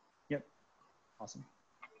 Yep. Awesome.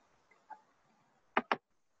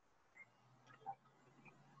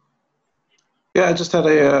 Yeah, I just had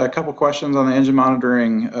a couple questions on the engine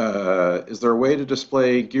monitoring. Is there a way to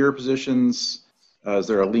display gear positions? Is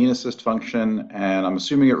there a lean assist function? And I'm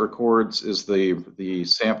assuming it records, is the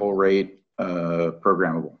sample rate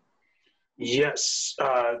programmable? Yes,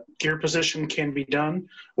 gear position can be done,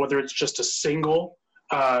 whether it's just a single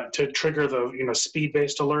to trigger the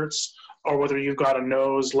speed-based alerts, or whether you've got a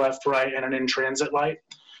nose, left, right, and an in-transit light.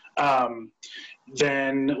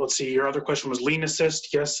 Then let's see, your other question was lean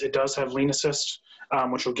assist. Yes, it does have lean assist,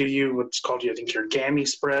 which will give you what's called, I think, your GAMI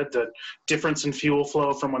spread, the difference in fuel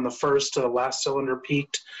flow from when the first to the last cylinder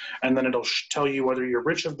peaked. And then it'll tell you whether you're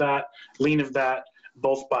rich of that, lean of that,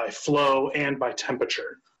 both by flow and by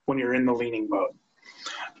temperature when you're in the leaning mode.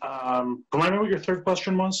 Remind me what your third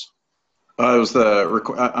question was? It was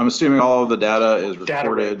I'm assuming all of the data is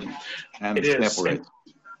recorded and it the is. sample rate.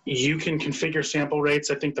 You can configure sample rates.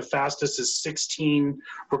 I think the fastest is 16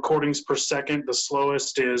 recordings per second. The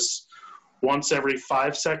slowest is once every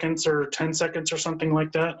 5 seconds or 10 seconds or something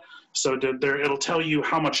like that. So it'll tell you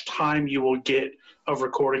how much time you will get of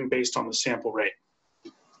recording based on the sample rate.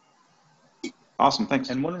 Awesome, thanks.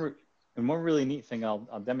 And one really neat thing,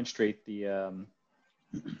 I'll demonstrate the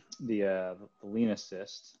lean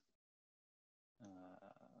assist.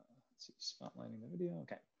 Let's see, spotlighting the video.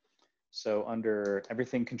 Okay. So under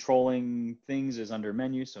everything controlling things is under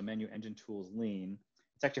menu. So menu, engine tools, lean.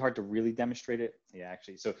 It's actually hard to really demonstrate it. Yeah,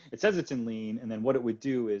 actually. So it says it's in lean. And then what it would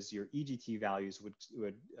do is your EGT values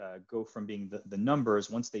would go from being the numbers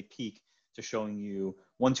once they peak to showing you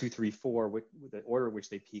 1, 2, 3, 4, with the order in which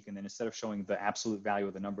they peak. And then instead of showing the absolute value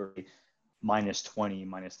of the number, minus 20,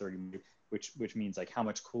 minus 30, which means like how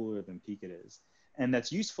much cooler than peak it is. And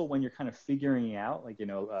that's useful when you're kind of figuring out, like,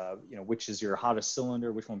 which is your hottest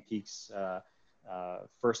cylinder, which one peaks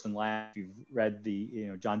first and last. If you've read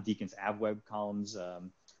the, John Deacon's AvWeb columns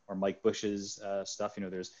or Mike Bush's stuff,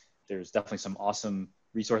 there's definitely some awesome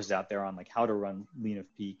resources out there on like how to run lean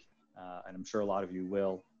of peak, and I'm sure a lot of you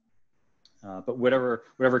will. But whatever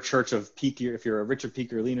church of peak, if you're a Richard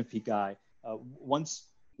Peak or lean of peak guy, once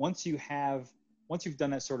once you've done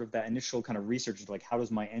that sort of that initial kind of research, like how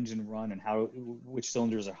does my engine run and which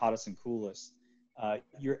cylinders are hottest and coolest,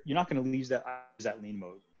 you're not going to use that lean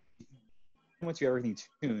mode. Once you have everything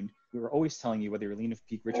tuned, we were always telling you whether you're lean of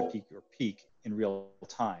peak, rich of peak, or peak in real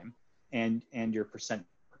time, and your percent.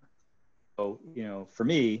 So, you know, for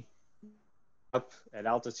me, up at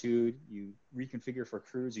altitude, you reconfigure for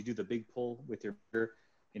cruise, you do the big pull with your,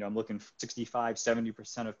 you know, I'm looking for 65,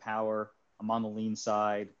 70% of power. I'm on the lean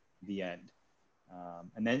side, the end.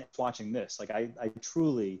 And then watching this, like I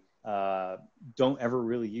truly don't ever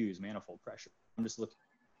really use manifold pressure. I'm just looking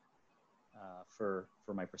for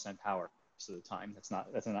my percent power most of the time.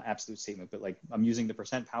 That's an absolute statement, but like I'm using the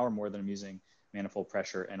percent power more than I'm using manifold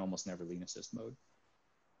pressure, and almost never lean assist mode.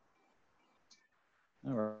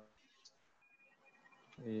 All right.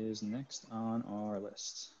 Is next on our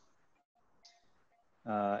list.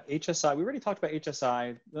 HSI, we already talked about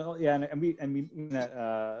HSI. Well, yeah, and we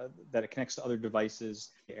that it connects to other devices,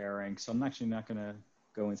 airing. So I'm actually not going to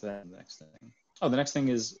go into that. The next thing. Oh, the next thing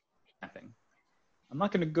is mapping. I'm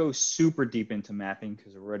not going to go super deep into mapping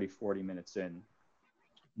because we're already 40 minutes in.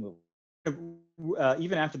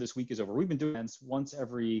 Even after this week is over, we've been doing this once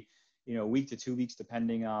every, you know, week to 2 weeks,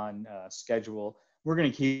 depending on schedule. We're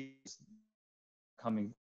going to keep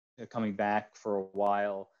coming back for a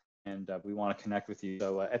while, and we want to connect with you.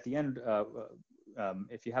 So at the end,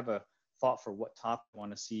 if you have a thought for what topic you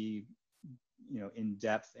want to see, you know, in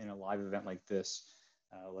depth in a live event like this,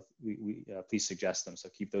 please suggest them. So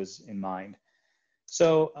keep those in mind.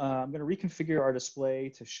 So I'm going to reconfigure our display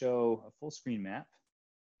to show a full screen map.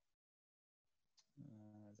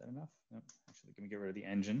 Is that enough? Nope. Actually, let me get rid of the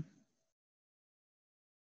engine.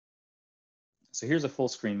 So here's a full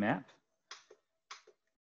screen map.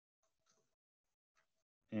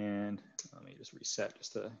 And let me just reset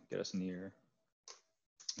just to get us near.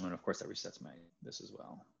 And of course that resets this as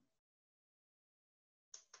well.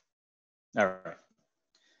 All right.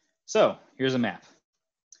 So here's a map.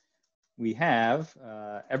 We have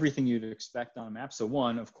everything you'd expect on a map. So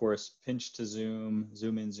one, of course, pinch to zoom,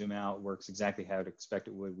 zoom in, zoom out, works exactly how I'd expect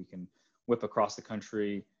it would. We can whip across the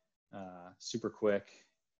country super quick.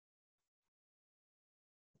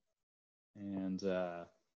 And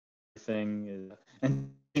everything is,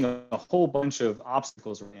 and a whole bunch of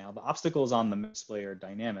obstacles right now. The obstacles on the display are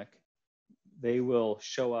dynamic. They will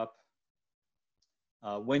show up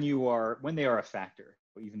when they are a factor.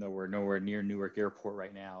 Even though we're nowhere near Newark Airport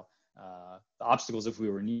right now, the obstacles, if we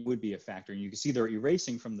were near, would be a factor. And you can see they're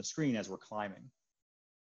erasing from the screen as we're climbing.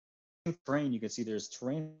 Terrain, you can see there's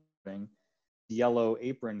terrain, the yellow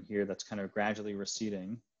apron here that's kind of gradually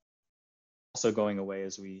receding, also going away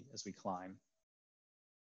as we climb.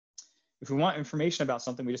 If we want information about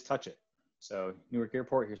something, we just touch it. So Newark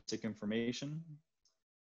Airport, here's basic information.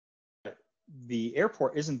 The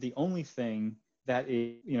airport isn't the only thing that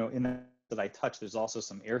is, you know, that I touch. There's also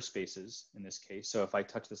some airspaces in this case. So if I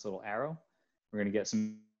touch this little arrow, we're going to get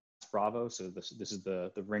some Bravo. So this is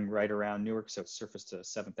the ring right around Newark. So it's surface to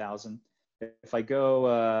 7,000. If I go,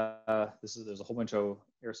 there's a whole bunch of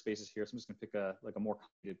airspaces here. So I'm just going to pick a more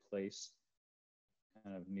complicated place,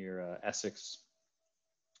 kind of near Essex.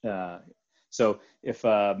 So if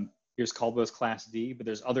here's Caldwell's Class D, but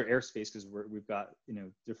there's other airspace because we've got, you know,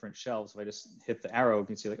 different shelves. If I just hit the arrow, you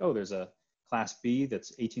can see like, oh, there's a Class B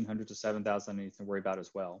that's 1,800 to 7,000. Anything to worry about as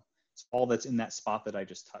well. It's all that's in that spot that I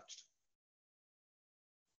just touched.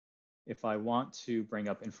 If I want to bring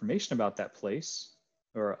up information about that place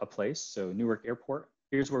or a place, so Newark Airport,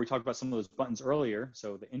 here's where we talked about some of those buttons earlier.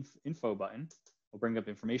 So the info button will bring up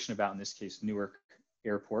information about, in this case, Newark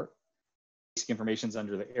Airport. Basic information is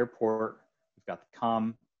under the airport. We've got the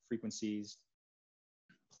comm frequencies,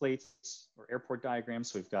 plates or airport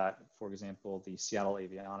diagrams. So we've got, for example, the Seattle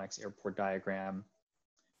Avionics airport diagram,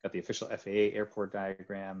 got the official FAA airport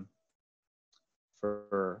diagram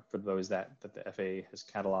for those that the FAA has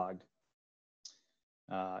cataloged.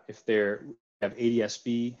 If we have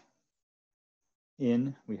ADS-B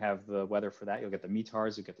in, we have the weather for that. You'll get the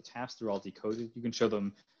METARs, you'll get the TAFs, they're all decoded. You can show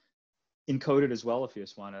them encoded as well if you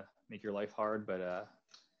just want to make your life hard, but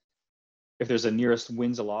if there's a nearest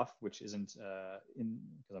winds aloft, which isn't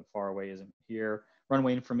because I'm far away, isn't here.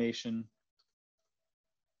 Runway information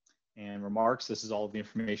and remarks. This is all of the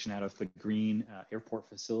information out of the green airport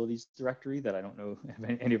facilities directory that I don't know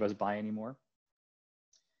if any of us buy anymore.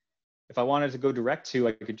 If I wanted to go direct to,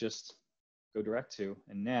 I could just go direct to.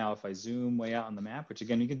 And now if I zoom way out on the map, which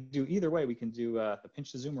again, you can do either way, we can do the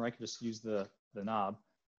pinch to zoom, or I could just use the knob.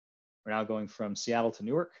 We're now going from Seattle to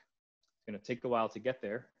Newark. It's going to take a while to get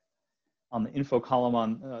there. On the info column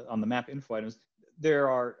on the map info items, there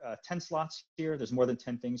are 10 slots here. There's more than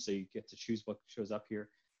 10 things, so you get to choose what shows up here.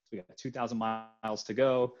 we got 2,000 miles to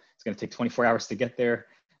go. It's going to take 24 hours to get there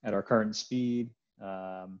at our current speed.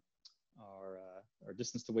 Our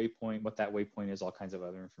distance to waypoint, what that waypoint is, all kinds of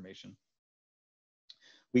other information.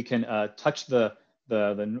 We can touch the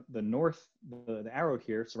north, the arrow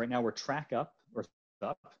here. So right now we're track up or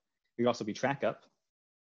up. We can also be track up.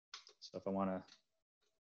 So if I want to,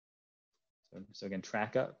 so again,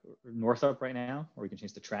 track up, north up right now, or we can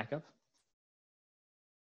change to track up.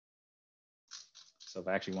 So if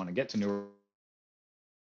I actually want to get to Newark,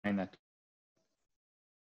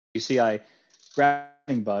 you see I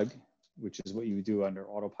grabbing bug, which is what you would do under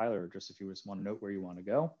autopilot, or just if you just want to note where you want to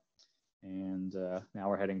go. And now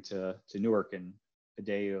we're heading to Newark in a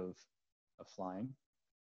day of flying.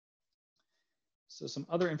 So some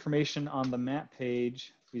other information on the map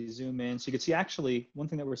page, if we zoom in. So you can see actually one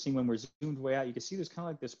thing that we're seeing when we're zoomed way out, you can see there's kind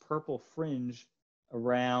of like this purple fringe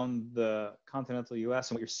around the continental US.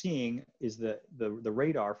 And what you're seeing is the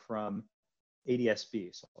radar from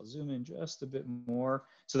ADS-B. So I'll zoom in just a bit more.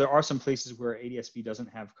 So there are some places where ADS-B doesn't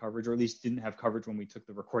have coverage, or at least didn't have coverage when we took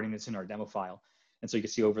the recording that's in our demo file. And so you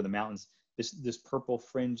can see over the mountains, this purple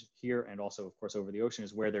fringe here, and also of course over the ocean,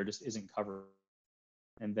 is where there just isn't coverage.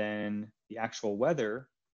 And then the actual weather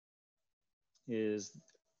is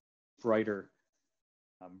brighter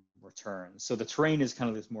return. So the terrain is kind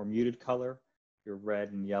of this more muted color, your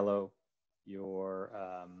red and yellow, your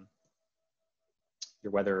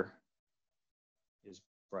weather is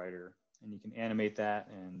brighter, and you can animate that.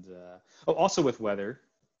 And oh, also with weather,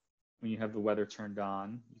 when you have the weather turned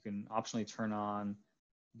on, you can optionally turn on,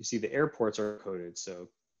 you see the airports are coded. So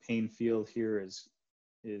Payne Field here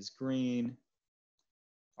is green.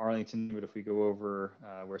 Arlington, but if we go over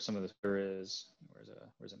where some of this weather is,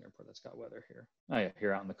 where's an airport that's got weather here? Oh yeah,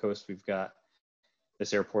 here out on the coast, we've got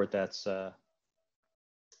this airport that's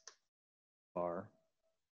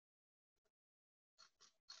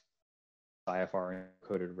IFR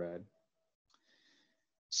coded red.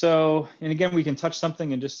 So, and again, we can touch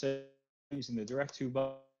something and just say, using the direct to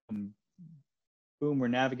button, boom, we're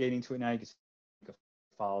navigating to it now. You can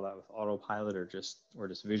follow that with autopilot or just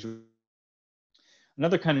visual.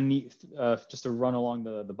 Another kind of neat, just to run along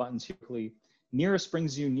the buttons here quickly, nearest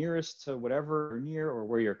brings you nearest to whatever you're near or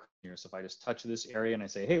where you're near. So if I just touch this area and I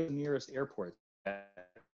say, hey, nearest airport,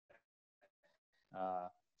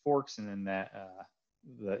 Forks, and then that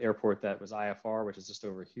the airport that was IFR, which is just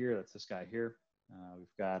over here, that's this guy here. We've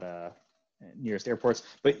got nearest airports,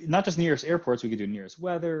 but not just nearest airports, we could do nearest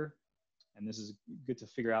weather. And this is good to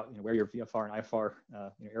figure out where your VFR and IFR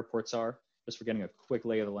airports are, just for getting a quick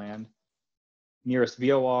lay of the land. Nearest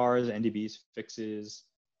VORs, NDBs, fixes,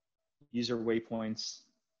 user waypoints.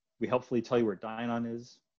 We helpfully tell you where Dynon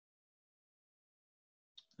is.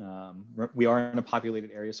 We are in a populated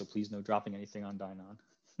area, so please no dropping anything on Dynon.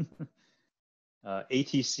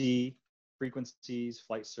 ATC, frequencies,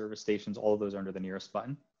 flight service stations, all of those are under the nearest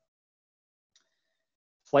button.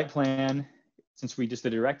 Flight plan, since we just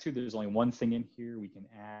did a direct to, there's only one thing in here. We can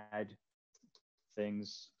add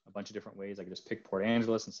things a bunch of different ways. I could just pick Port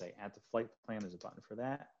Angeles and say add to flight plan. There's a button for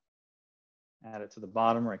that. Add it to the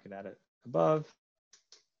bottom, or I could add it above.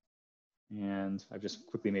 And I've just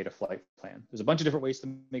quickly made a flight plan. There's a bunch of different ways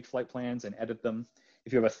to make flight plans and edit them.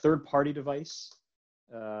 If you have a third-party device,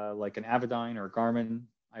 like an Avionics or a Garmin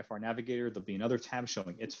IFR Navigator, there'll be another tab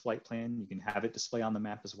showing its flight plan. You can have it display on the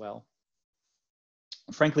map as well.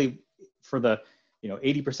 Frankly, for the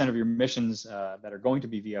 80% of your missions that are going to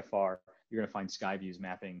be VFR, you're going to find SkyView's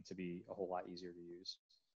mapping to be a whole lot easier to use.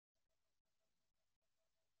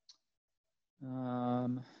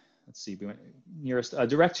 Let's see, we went nearest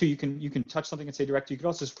direct to. You can touch something and say direct to. You could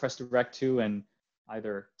also just press direct to and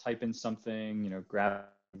either type in something, grab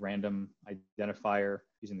a random identifier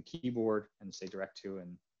using the keyboard and say direct to,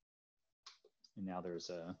 and now there's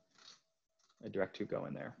a direct to go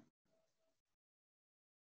in there.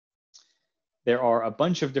 There are a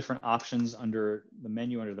bunch of different options under the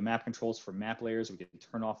menu, under the map controls for map layers. We can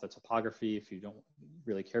turn off the topography if you don't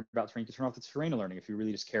really care about terrain. You can turn off the terrain alerting if you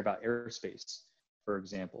really just care about airspace, for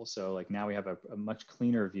example. So like now we have a much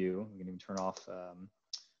cleaner view. We can even turn off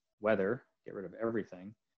weather, get rid of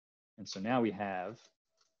everything. And so now we have,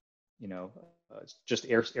 just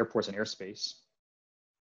airports and airspace,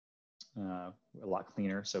 a lot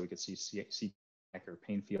cleaner. So we could see or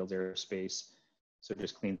Payne Field's airspace. So it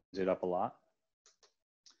just cleans it up a lot.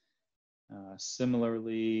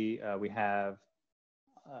 Similarly, we have,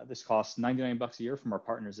 this costs $99 a year from our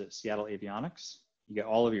partners at Seattle Avionics. You get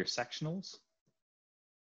all of your sectionals.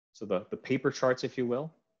 So the paper charts, if you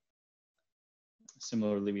will.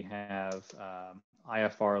 Similarly, we have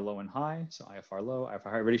IFR low and high. So IFR low, IFR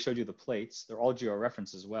high. I already showed you the plates. They're all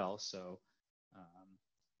georeferenced as well. So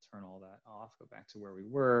turn all that off, go back to where we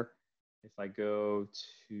were. If I go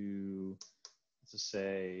to, let's just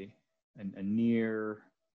say, a near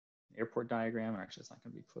airport diagram, or actually it's not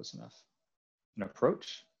going to be close enough, an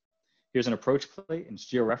approach. Here's an approach plate, and it's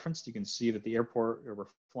georeferenced. You can see that the airport, or we're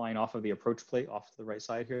flying off of the approach plate off to the right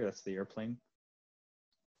side here. That's the airplane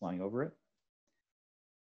flying over it.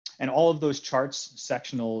 And all of those charts,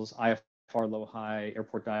 sectionals, IFR, low, high,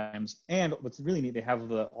 airport diagrams, and what's really neat, they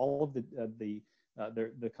have all of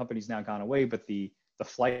the company's now gone away, but the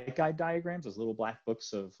flight guide diagrams, those little black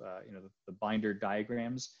books of the binder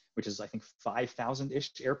diagrams, which is I think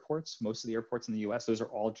 5,000-ish airports. Most of the airports in the U.S., those are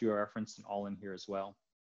all georeferenced and all in here as well.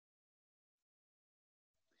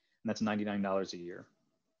 And that's $99 a year.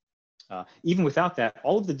 Even without that,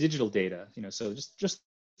 all of the digital data, so just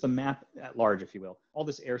the map at large, if you will, all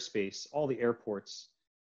this airspace, all the airports,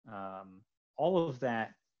 all of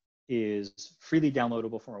that is freely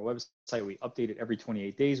downloadable from our website. We update it every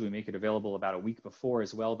 28 days. We make it available about a week before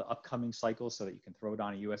as well, the upcoming cycle, so that you can throw it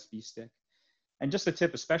on a USB stick. And just a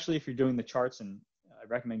tip, especially if you're doing the charts, and I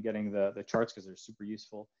recommend getting the charts because they're super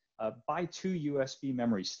useful. Buy 2 USB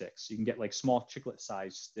memory sticks. You can get like small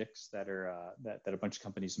chiclet-sized sticks that are that a bunch of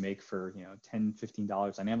companies make for $10,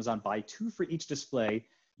 $15 on Amazon. Buy 2 for each display.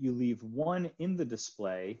 You leave 1 in the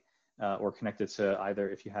display or connected to either,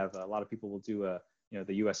 if you have a lot of people will do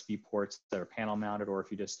the USB ports that are panel mounted, or if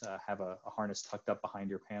you just have a harness tucked up behind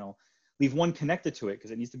your panel, leave 1 connected to it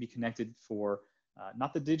because it needs to be connected for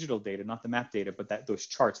not the digital data, not the map data, but those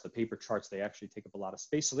charts, the paper charts, they actually take up a lot of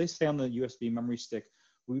space. So they stay on the USB memory stick.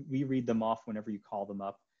 We read them off whenever you call them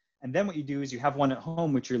up. And then what you do is you have 1 at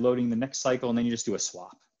home, which you're loading the next cycle, and then you just do a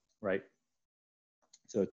swap, right?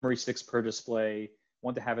 So memory sticks per display,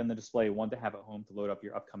 1 to have in the display, 1 to have at home to load up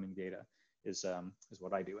your upcoming data is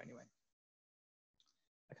what I do anyway.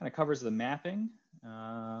 That kind of covers the mapping.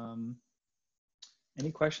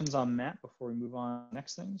 Any questions on map before we move on to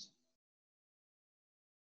next things?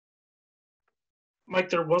 Mike,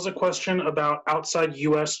 there was a question about outside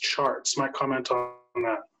US charts. Might comment on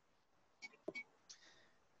that.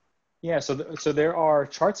 Yeah, so there are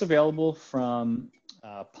charts available from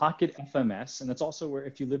Pocket FMS, and that's also where,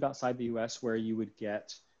 if you live outside the US, where you would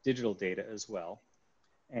get digital data as well.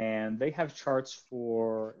 And they have charts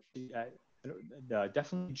for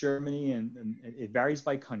definitely Germany, and it varies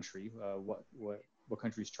by country, what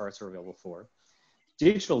countries' charts are available for.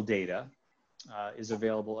 Digital data is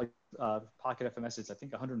available. Pocket FMS is, I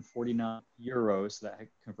think, 149 euros. That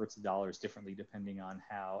converts to dollars differently depending on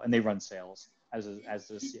how, and they run sales as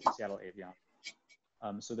the Seattle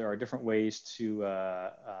Avionics. So there are different ways to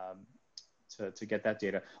get that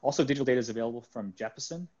data. Also, digital data is available from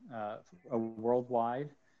Jeppesen worldwide.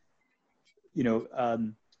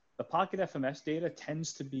 The Pocket FMS data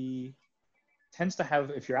tends to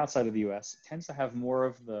have, if you're outside of the US, tends to have more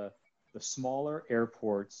of the smaller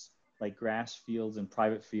airports, like grass fields and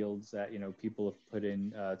private fields that people have put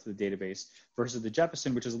in to the database, versus the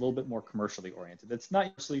Jeppesen, which is a little bit more commercially oriented. That's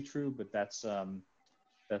not usually true, but that's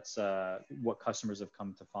what customers have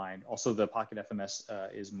come to find. Also, the Pocket FMS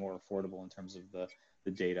is more affordable in terms of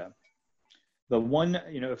the data. The one,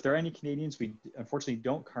 if there are any Canadians, we unfortunately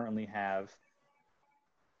don't currently have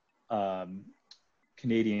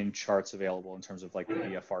Canadian charts available in terms of like the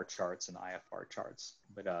VFR charts and IFR charts,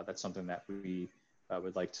 but that's something that we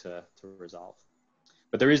would like to resolve.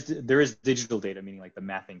 But there is digital data, meaning like the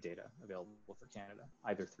mapping data, available for Canada,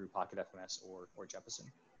 either through Pocket FMS or Jeppesen.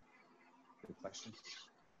 Good question.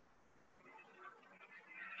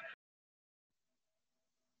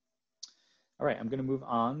 All right, I'm going to move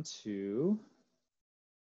on to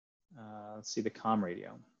let's see, the comm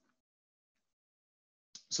radio.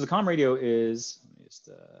 So the comm radio is, let me just,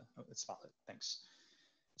 oh, it's spotlit, thanks.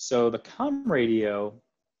 So the comm radio,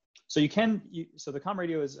 so the comm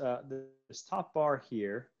radio is this top bar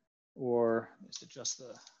here, or let's adjust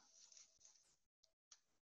the,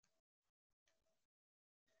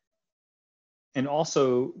 and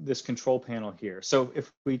also this control panel here. So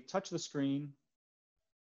if we touch the screen,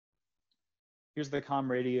 here's the comm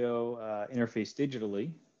radio interface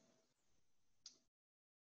digitally.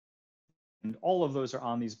 And all of those are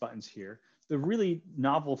on these buttons here. The really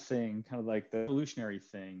novel thing, kind of like the evolutionary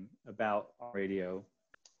thing about radio,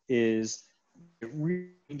 is it really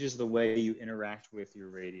changes the way you interact with your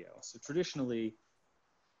radio. So traditionally,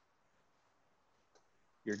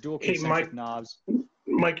 your dual concentric knobs.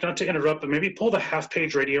 Mike, not to interrupt, but maybe pull the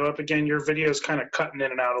half-page radio up again. Your video is kind of cutting in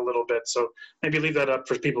and out a little bit, so maybe leave that up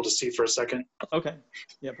for people to see for a second. Okay,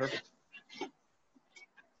 yeah, perfect.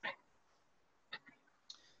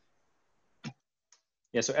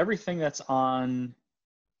 Yeah, so everything that's on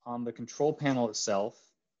the control panel itself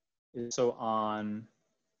is also on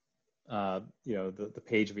you know, the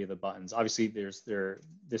page via the buttons. Obviously,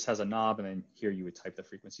 this has a knob, and then here you would type the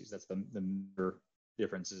frequencies. That's the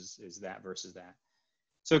difference is that versus that.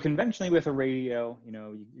 So conventionally with a radio, you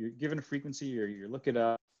know, you're given a frequency, or you look it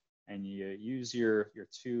up, and you use your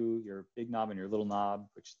big knob and your little knob,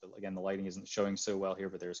 which again, the lighting isn't showing so well here,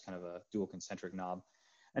 but there's kind of a dual concentric knob.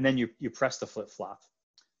 And then you press the flip-flop.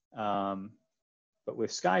 But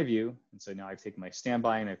with SkyView, and so now I've taken my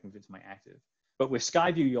standby and I've moved it to my active. But with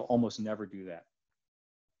SkyView, you'll almost never do that.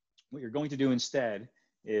 What you're going to do instead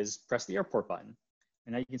is press the airport button.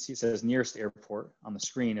 And now you can see it says nearest airport on the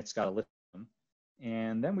screen. It's got a list of them.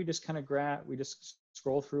 And then we just kind of we just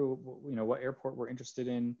scroll through, you know, what airport we're interested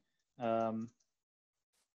in. So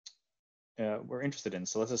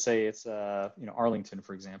let's just say it's, you know, Arlington,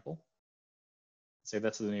 for example. Say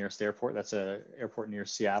that's the nearest airport. That's an airport near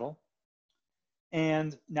Seattle.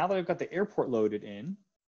 And now that I've got the airport loaded in,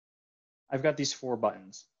 I've got these 4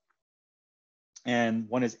 buttons. And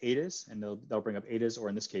one is ATIS, and they'll bring up ATIS, or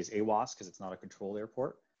in this case, AWAS, because it's not a controlled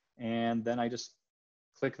airport. And then I just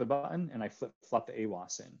click the button and I flip the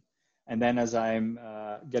AWAS in. And then as I'm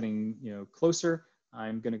getting, you know, closer,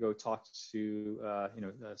 I'm going to go talk to, you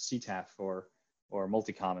know, CTAF or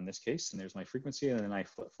multicom in this case. And there's my frequency, and then I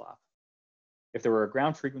flip-flop. If there were a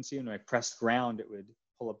ground frequency and I press ground, it would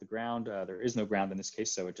pull up the ground. There is no ground in this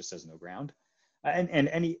case, so it just says no ground. And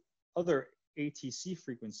any other ATC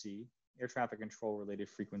frequency, air traffic control related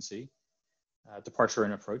frequency, departure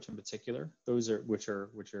and approach in particular, those are which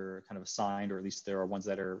are kind of assigned, or at least there are ones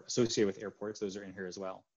that are associated with airports. Those are in here as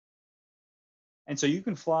well. And so you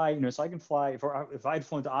can fly, you know, so I can fly, if I'd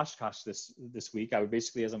flown to Oshkosh this week, I would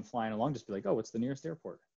basically, as I'm flying along, just be like, oh, what's the nearest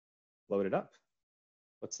airport? Load it up.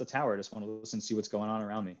 What's the tower? I just want to listen and see what's going on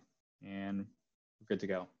around me. And we're good to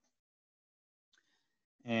go.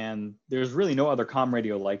 And there's really no other comm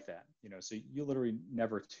radio like that, you know, so you literally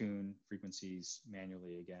never tune frequencies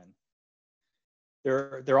manually again.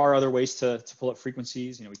 There are other ways to pull up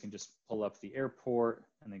frequencies. You know, we can just pull up the airport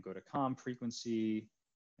and then go to comm frequency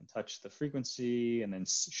and touch the frequency and then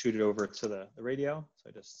shoot it over to the radio. So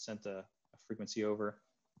I just sent a frequency over.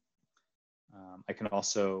 I can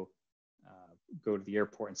also go to the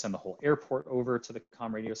airport and send the whole airport over to the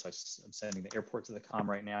comm radio. So I'm sending the airport to the comm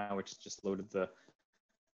right now, which just loaded that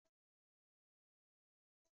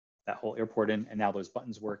whole airport in. And now those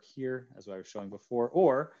buttons work here, as I was showing before.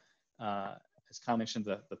 Or, as Kyle mentioned,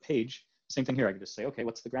 the page, same thing here. I could just say, okay,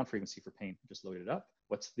 what's the ground frequency for Payne? Just load it up.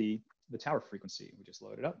 What's the tower frequency? We just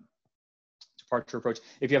load it up. Departure approach.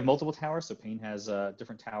 If you have multiple towers, so Payne has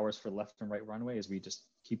different towers for left and right runway, as we just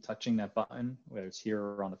keep touching that button, whether it's here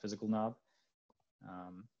or on the physical knob.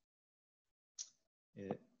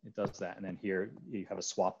 It does that. And then here you have a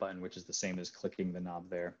swap button, which is the same as clicking the knob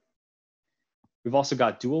there. We've also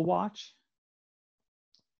got dual watch,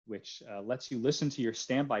 which lets you listen to your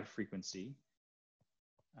standby frequency.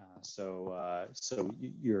 So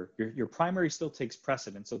your primary still takes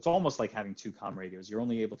precedence. So it's almost like having 2 comm radios. You're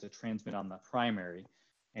only able to transmit on the primary.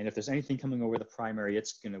 And if there's anything coming over the primary,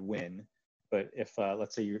 it's going to win. But if,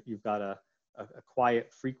 let's say you've got a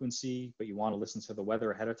quiet frequency, but you want to listen to the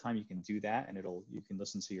weather ahead of time, you can do that. And you can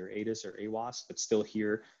listen to your ATIS or AWAS, but still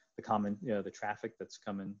hear the traffic that's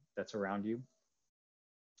coming, that's around you.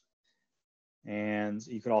 And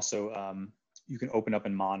you could also, you can open up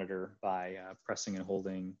and monitor by pressing and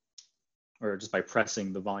holding, or just by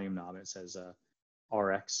pressing the volume knob. It says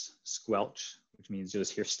RX squelch, which means you'll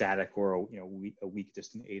just hear static or a weak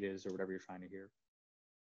distant ATIS or whatever you're trying to hear.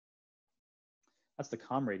 That's the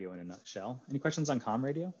comm radio in a nutshell. Any questions on comm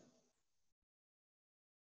radio?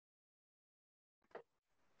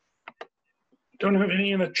 Don't have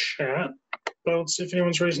any in the chat, but let's see if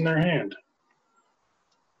anyone's raising their hand.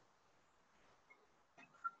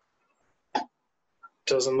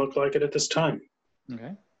 Doesn't look like it at this time.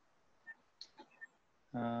 Okay.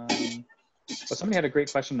 Well, somebody had a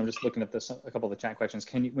great question. I'm just looking at this, a couple of the chat questions.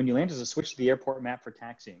 When you land, does it switch to the airport map for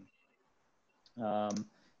taxiing?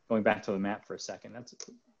 Going back to the map for a second.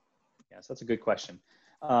 Yes, that's a good question.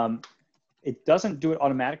 It doesn't do it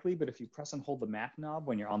automatically, but if you press and hold the map knob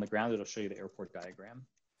when you're on the ground, it'll show you the airport diagram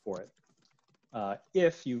for it.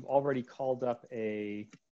 If you've already called up a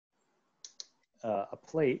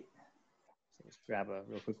plate, so let's grab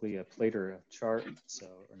real quickly a plate or a chart, so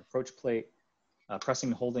an approach plate. Pressing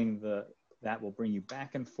and holding that will bring you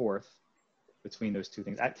back and forth between those 2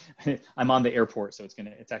 things. I'm on the airport, so it's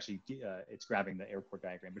grabbing the airport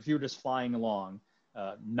diagram. But if you were just flying along,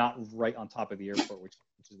 not right on top of the airport, which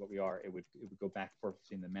is what we are, it would go back and forth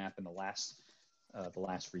between the map and the last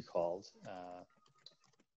recalled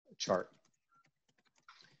chart.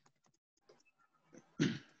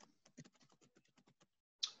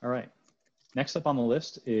 All right. Next up on the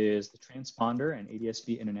list is the transponder and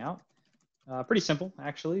ADS-B in and out. Pretty simple,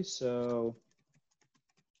 actually. So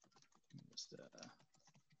just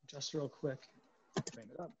adjust real quick, frame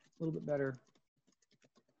it up a little bit better.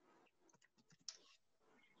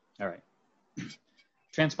 All right,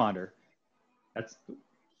 transponder. That's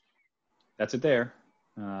it there.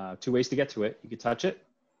 2 ways to get to it. You could touch it,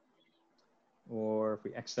 or if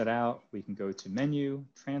we X that out, we can go to menu,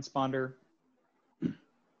 transponder.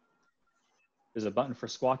 There's a button for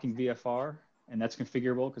squawking VFR, and that's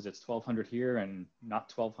configurable because it's 1200 here and not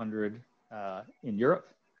 1200 in Europe.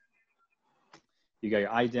 You got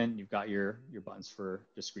your ident, you've got your buttons for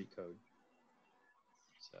discrete code.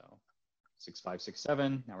 So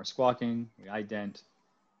 6567, now we're squawking, we ident.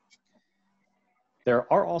 There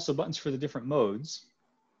are also buttons for the different modes,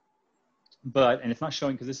 and it's not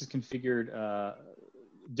showing because this is configured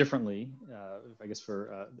differently, I guess for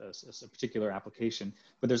a particular application,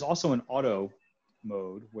 but there's also an auto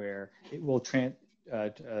mode where it will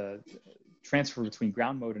transfer between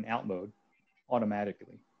ground mode and out mode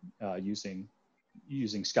automatically using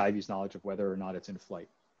SkyView's knowledge of whether or not it's in flight.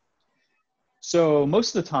 So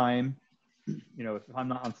most of the time, if I'm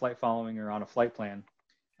not on flight following or on a flight plan,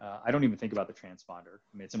 I don't even think about the transponder.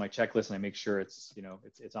 I mean, it's in my checklist and I make sure it's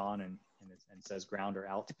on and says ground or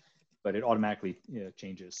out, but it automatically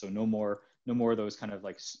changes. So no more of those kind of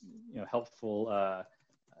like, helpful,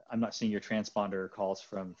 I'm not seeing your transponder calls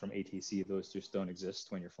from ATC. Those just don't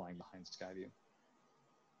exist when you're flying behind SkyView.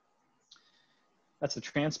 That's the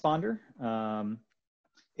transponder.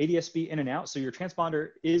 ADS-B in and out. So your transponder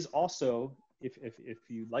is also, if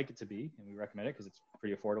you'd like it to be, and we recommend it because it's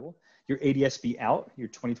pretty affordable, your ADS-B out, your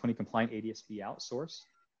 2020 compliant ADS-B out source.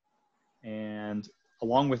 And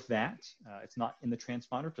along with that, it's not in the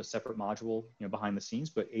transponder, it's a separate module behind the scenes,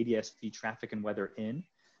 but ADS-B traffic and weather in.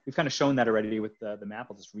 We've kind of shown that already with the map.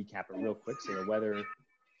 I'll just recap it real quick. So the weather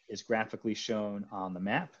is graphically shown on the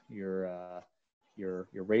map, your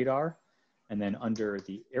radar, and then under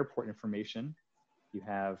the airport information, you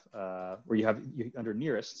have, under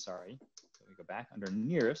nearest, sorry, let me go back, under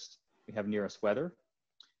nearest, we have nearest weather.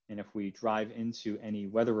 And if we drive into any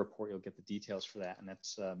weather report, you'll get the details for that. And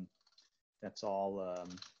that's all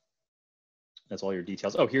your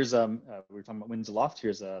details. Oh, here's, we were talking about winds aloft.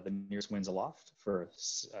 Here's the nearest winds aloft for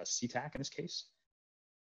SeaTac in this case.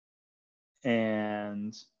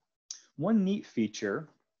 And one neat feature,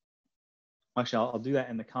 actually, I'll do that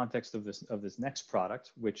in the context of this next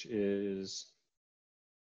product, which is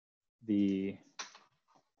the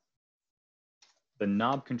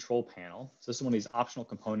knob control panel. So this is one of these optional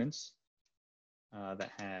components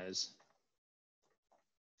that has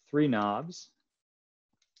 3 knobs.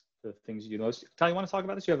 The things you most. Kyle, you want to talk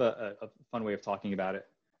about this? You have a fun way of talking about it,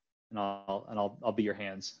 and I'll be your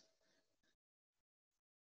hands.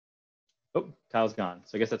 Oh, Kyle's gone.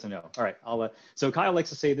 So I guess that's a no. All right. So Kyle likes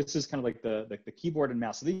to say this is kind of like the keyboard and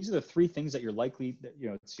mouse. So these are the 3 things that you're likely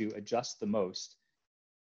to adjust the most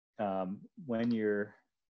when you're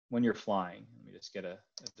flying. Let me just get a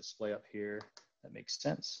display up here that makes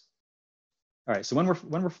sense. All right. So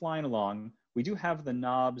when we're flying along, we do have the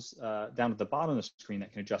knobs down at the bottom of the screen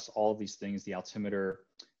that can adjust all of these things: the altimeter,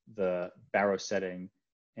 the baro setting,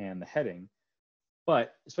 and the heading.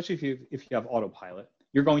 But especially if you have autopilot,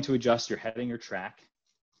 you're going to adjust your heading or track,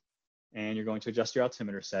 and you're going to adjust your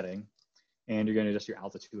altimeter setting, and you're going to adjust your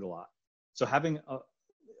altitude a lot. So having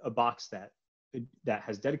a box that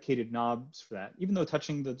has dedicated knobs for that, even though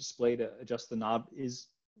touching the display to adjust the knob is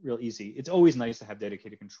real easy, it's always nice to have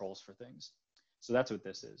dedicated controls for things. So that's what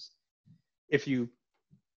this is. If you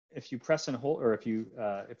press and hold, or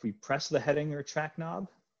if we press the heading or track knob,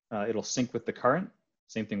 it'll sync with the current.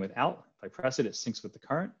 Same thing with out. If I press it, it syncs with the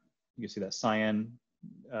current. You can see that cyan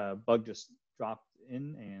bug just dropped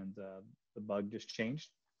in, and the bug just changed.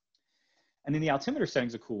 And then the altimeter setting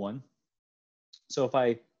is a cool one. So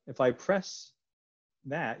if I press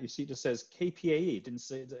that, you see it just says KPAE. It didn't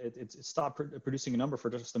say it stopped producing a number for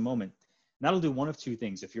just a moment. And that'll do one of 2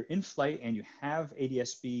 things. If you're in flight and you have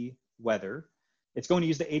ADS-B weather, it's going to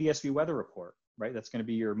use the ADS-B weather report, right? That's going to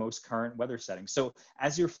be your most current weather setting. So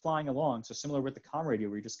as you're flying along, so similar with the comm radio,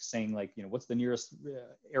 where you're just saying like, what's the nearest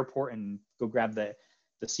airport, and go grab the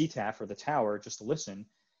CTAF or the tower just to listen.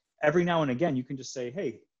 Every now and again, you can just say,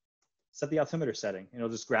 hey, set the altimeter setting, and it'll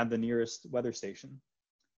just grab the nearest weather station.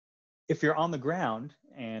 If you're on the ground,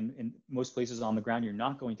 and in most places on the ground, you're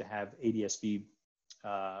not going to have ADS-B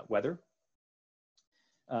weather,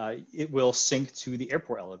 it will sync to the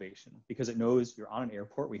airport elevation because it knows you're on an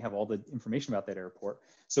airport. We have all the information about that airport.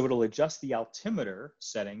 So it'll adjust the altimeter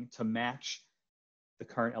setting to match the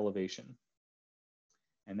current elevation.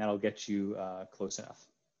 And that'll get you close enough.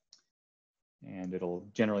 and it'll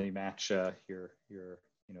generally match your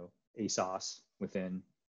ASOS within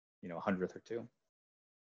a hundredth or two.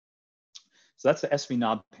 So that's the SV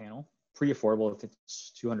knob panel. Pretty affordable if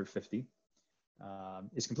it's $250.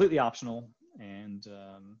 It's completely optional, and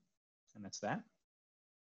that's that.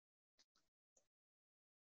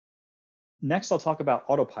 Next, I'll talk about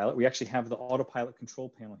autopilot. We actually have the autopilot control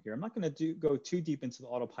panel here. I'm not going to go too deep into the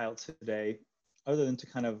autopilot today, other than to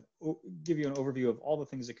kind of give you an overview of all the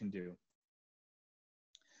things it can do.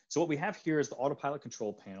 So what we have here is the autopilot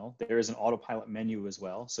control panel. There is an autopilot menu as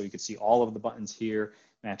well. So you can see all of the buttons here,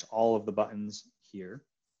 match all of the buttons here.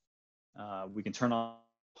 We can turn on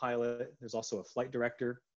pilot. There's also a flight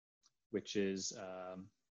director, which is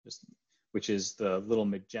the little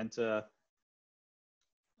magenta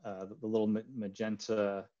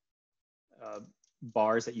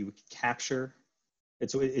bars that you capture.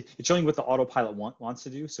 It's showing what the autopilot wants to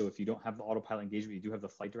do. So if you don't have the autopilot engaged, but you do have the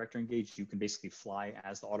flight director engaged, you can basically fly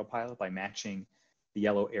as the autopilot by matching the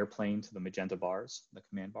yellow airplane to the magenta bars, the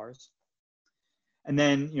command bars. And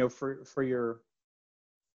then, for your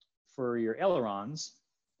ailerons,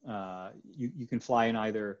 you can fly in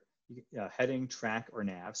either heading, track, or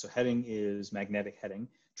nav. So heading is magnetic heading.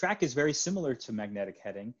 Track is very similar to magnetic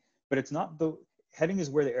heading, but it's not the heading is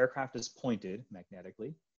where the aircraft is pointed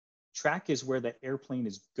magnetically. Track is where the airplane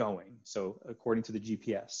is going, so according to the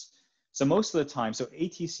GPS. So most of the time, so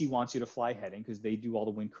ATC wants you to fly heading because they do all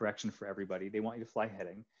the wind correction for everybody. They want you to fly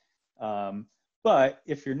heading. But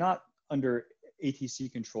if you're not under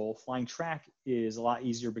ATC control, flying track is a lot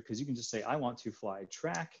easier because you can just say, I want to fly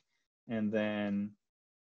track, and then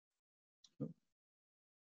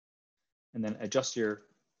adjust your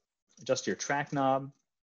track knob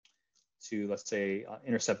to, let's say,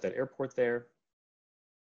 intercept that airport there.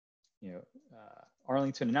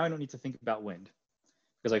 Arlington, and now I don't need to think about wind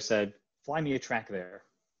because I said, fly me a track there.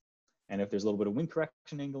 And if there's a little bit of wind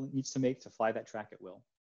correction angle it needs to make to fly that track, it will.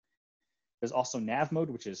 There's also nav mode,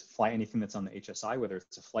 which is fly anything that's on the HSI, whether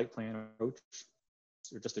it's a flight plan or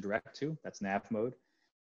just a direct to, that's nav mode.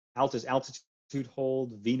 Alt is altitude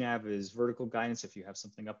hold. VNAV is vertical guidance if you have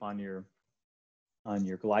something up on your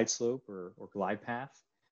glide slope or glide path.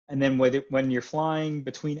 And then when you're flying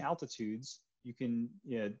between altitudes, you can,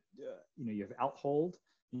 you have alt hold.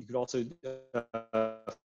 You could also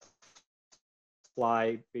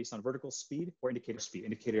fly based on vertical speed or indicator speed.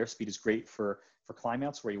 Indicator airspeed is great for climb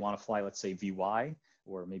outs where you want to fly, let's say VY,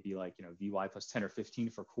 or maybe like, VY plus 10 or 15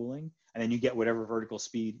 for cooling. And then you get whatever vertical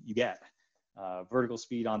speed you get. Vertical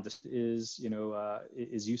speed on this is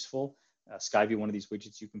useful. SkyView, one of these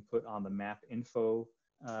widgets you can put on the map info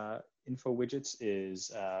widgets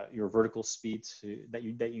is your vertical speed that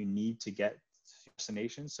you need to get to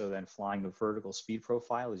destination. So then flying the vertical speed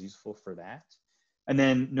profile is useful for that. And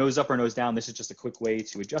then nose up or nose down, this is just a quick way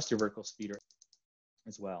to adjust your vertical speed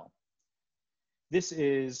as well. This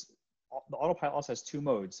is, the autopilot also has two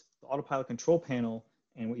modes, the autopilot control panel,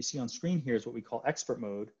 and what you see on screen here is what we call expert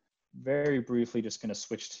mode. Very briefly, just gonna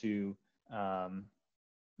switch to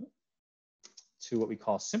what we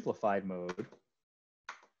call simplified mode.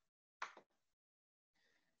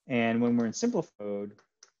 And when we're in simplified mode,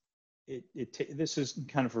 this is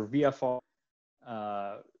kind of for VFR,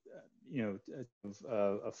 of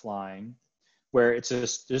flying, where it's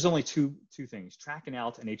just, there's only two things, track and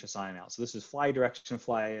alt and HSI and alt. So this is fly direction,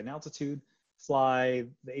 fly an altitude, fly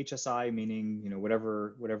the HSI, meaning,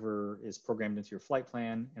 whatever is programmed into your flight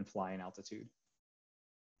plan, and fly an altitude.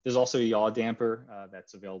 There's also a yaw damper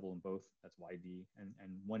that's available in both, that's YD, and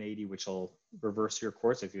 180, which will reverse your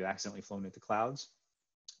course if you accidentally flown into clouds.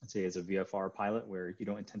 Let's say as a VFR pilot where you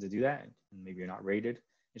don't intend to do that, and maybe you're not rated,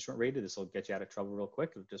 instrument rated, this will get you out of trouble real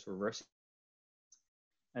quick. It'll just reverse.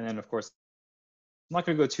 And then of course, I'm not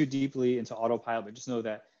gonna go too deeply into autopilot, but just know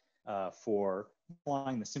that for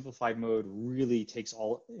flying, the simplified mode really takes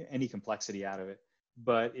any complexity out of it.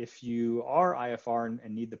 But if you are IFR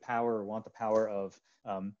and need the power or want the power of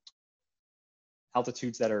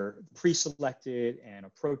altitudes that are pre-selected and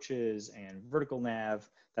approaches and vertical nav,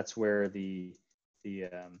 that's where the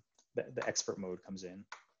expert mode comes in.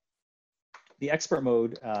 The expert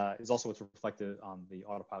mode is also what's reflected on the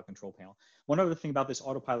autopilot control panel. One other thing about this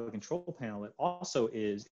autopilot control panel, it also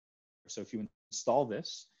is, so if you install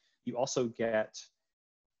this, you also get,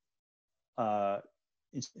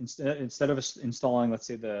 instead of installing, let's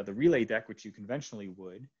say the relay deck, which you conventionally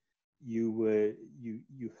would,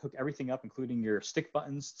 you hook everything up, including your stick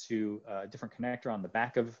buttons, to a different connector on the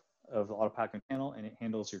back of the autopilot panel, and it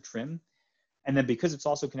handles your trim. And then because it's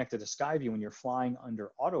also connected to SkyView, when you're flying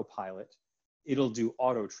under autopilot, it'll do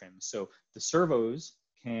auto trim. So the servos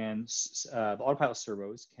the autopilot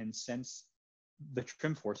servos can sense the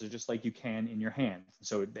trim forces just like you can in your hand.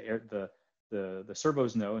 So the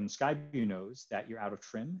servos know and SkyView knows that you're out of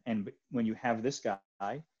trim. And when you have this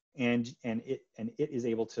guy and it is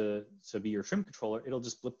able to be your trim controller, it'll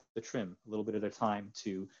just blip the trim a little bit at a time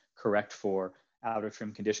to correct for out of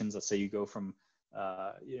trim conditions. Let's say you go from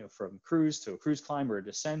from cruise to a cruise climb or a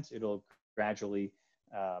descent, it'll gradually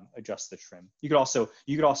adjust the trim. You could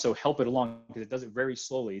also help it along because it does it very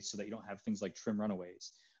slowly so that you don't have things like trim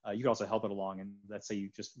runaways. You could also help it along, and let's say you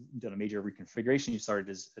just done a major reconfiguration, you started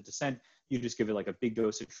as a descent, you just give it like a big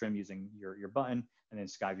dose of trim using your button, and then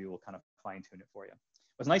SkyView will kind of fine tune it for you.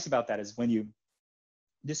 What's nice about that is when you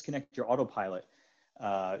disconnect your autopilot,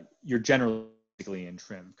 you're generally in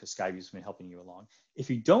trim because SkyView's been helping you along. If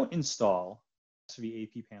you don't install the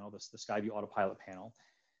AP panel, the SkyView autopilot panel,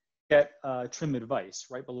 get trim advice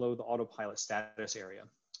right below the autopilot status area.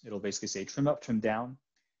 It'll basically say trim up, trim down,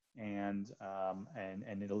 and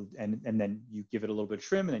then you give it a little bit of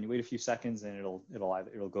trim, and then you wait a few seconds, and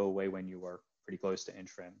it'll go away when you are pretty close to in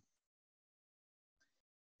trim.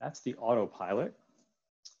 That's the autopilot.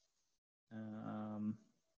 I'm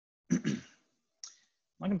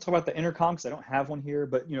not going to talk about the intercom because I don't have one here,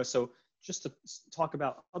 but so just to talk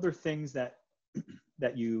about other things that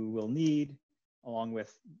you will need along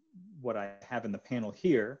with what I have in the panel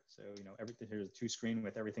here. So everything, here's a 2-screen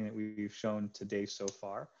with everything that we've shown today so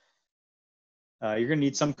far. You're going to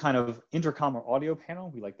need some kind of intercom or audio panel.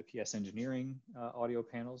 We like the PS Engineering audio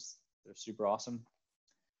panels. They're super awesome.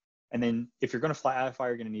 And then if you're going to fly IFR,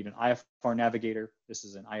 you're going to need an IFR navigator. This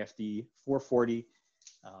is an IFD 440.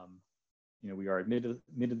 We are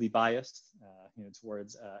admittedly biased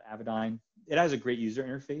towards Avionics. It has a great user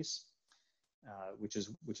interface, which is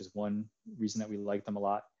one reason that we like them a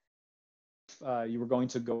lot. If you were going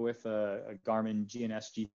to go with a Garmin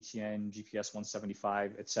GNS, GTN, GPS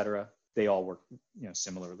 175, etc., they all work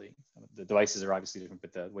similarly. The devices are obviously different,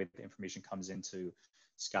 but the way the information comes into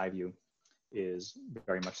SkyView is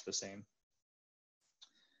very much the same.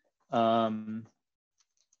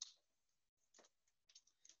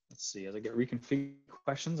 Let's see, as I get reconfig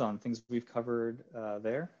questions on things we've covered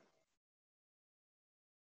there.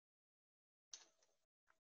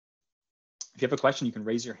 If you have a question, you can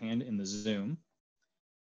raise your hand in the Zoom.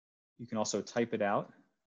 You can also type it out.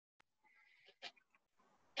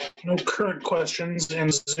 No current questions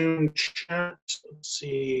in Zoom chat. Let's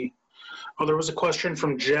see. Oh, there was a question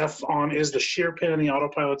from Jeff on, is the shear pin in the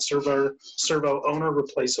autopilot servo owner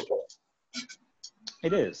replaceable?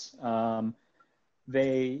 It is.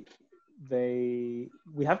 We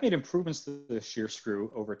have made improvements to the shear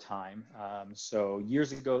screw over time. So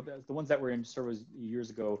years ago, the ones that were in servos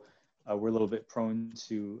years ago were a little bit prone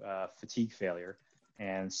to fatigue failure.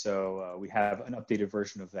 And so we have an updated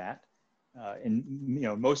version of that. In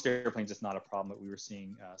most airplanes, it's not a problem, but we were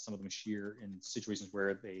seeing some of them shear in situations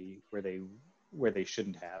where they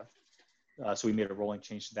shouldn't have. So we made a rolling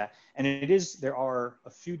change to that. And there are a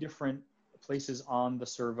few different places on the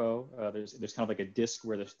servo. There's kind of like a disc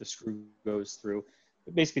where the screw goes through.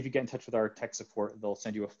 But basically, if you get in touch with our tech support, they'll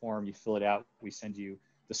send you a form, you fill it out, we send you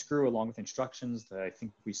the screw along with instructions. I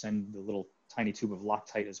think we send the little tiny tube of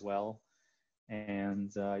Loctite as well.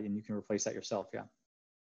 And you can replace that yourself, yeah.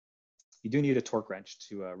 You do need a torque wrench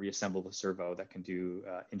to reassemble the servo that can do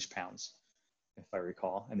inch-pounds, if I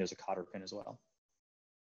recall. And there's a cotter pin as well.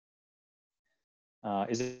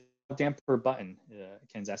 Is it a damper button?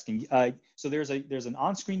 Ken's asking. So there's an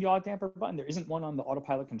on-screen yaw damper button. There isn't one on the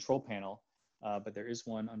autopilot control panel, but there is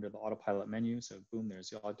one under the autopilot menu. So boom,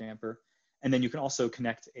 there's yaw damper. And then you can also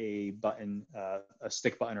connect a button, a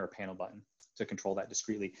stick button or a panel button to control that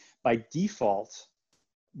discreetly. By default,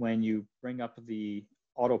 when you bring up the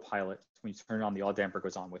autopilot, when you turn it on, the yaw damper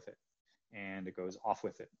goes on with it, and it goes off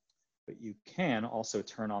with it. But you can also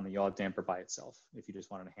turn on the yaw damper by itself if you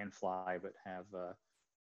just wanted to hand fly, but have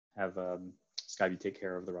SkyView take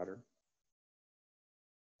care of the rudder.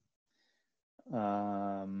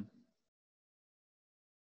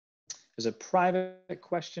 There's a private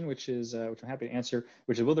question, which I'm happy to answer,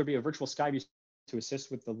 which is, will there be a virtual SkyView to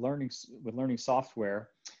assist with learning software?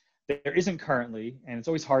 There isn't currently, and it's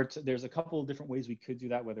always hard to, there's a couple of different ways we could do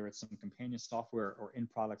that, whether it's some companion software or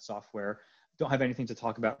in-product software. Don't have anything to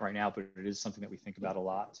talk about right now, but it is something that we think about a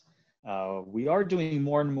lot. We are doing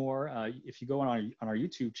more and more. If you go on our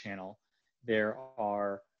YouTube channel, there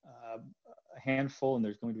are a handful, and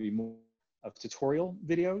there's going to be more of tutorial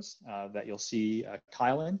videos that you'll see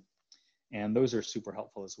Kyle in, and those are super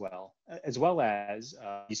helpful as well as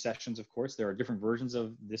these sessions. Of course, there are different versions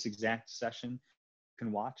of this exact session. You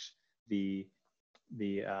can watch the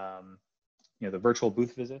virtual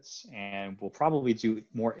booth visits, and we'll probably do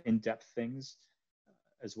more in-depth things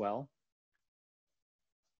as well.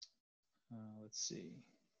 let's see.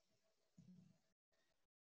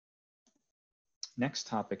 Next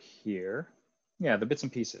topic here. Yeah, the bits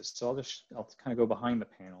and pieces. So I'll kind of go behind the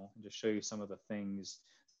panel and just show you some of the things.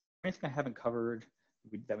 Anything I haven't covered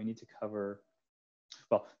that we need to cover.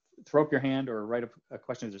 Well, throw up your hand or write up a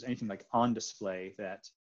question if there's anything like on display that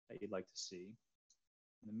you'd like to see.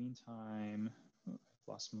 In the meantime, oh, I've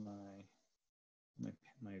lost my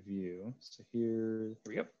view. So here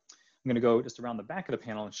we go. I'm going to go just around the back of the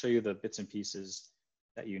panel and show you the bits and pieces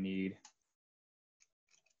that you need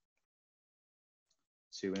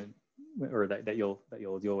to, or that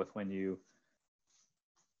you'll deal with when you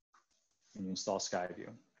install SkyView.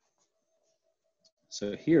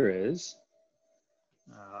 So here is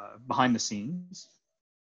behind the scenes.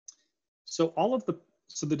 So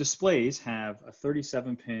the displays have a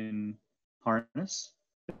 37-pin harness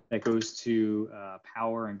that goes to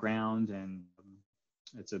power and ground, and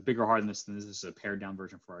it's a bigger harness than this. This is a pared down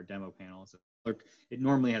version for our demo panel. It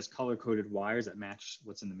normally has color-coded wires that match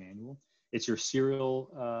what's in the manual. It's your serial,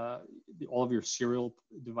 all of your serial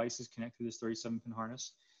devices connect to this 37-pin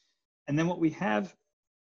harness. And then what we have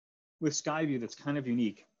with SkyView that's kind of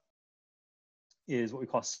unique is what we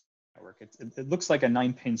call network. It looks like a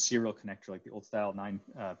 9-pin serial connector, like the old style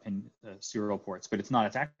 9-pin serial ports, but it's not.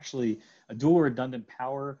 It's actually a dual redundant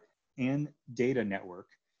power and data network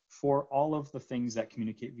for all of the things that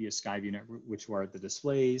communicate via SkyView network, which are the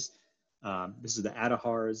displays. This is the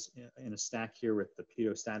ADAHRs in a stack here with the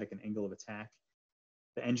pitot-static and angle of attack.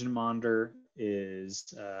 The engine monitor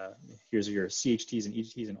is, here's your CHTs and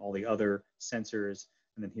EGTs and all the other sensors.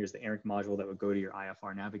 And then here's the ARINC module that would go to your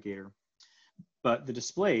IFR navigator. But the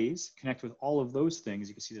displays connect with all of those things.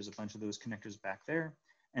 You can see there's a bunch of those connectors back there.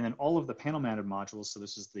 And then all of the panel mounted modules. So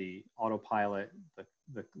this is the autopilot,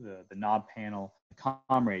 the knob panel, the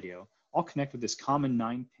comm radio, all connect with this common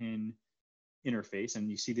 9-pin interface. And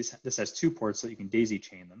you see this has 2 ports so that you can daisy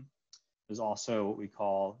chain them. There's also what we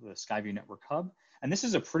call the SkyView Network Hub. And this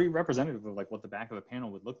is a pretty representative of like what the back of a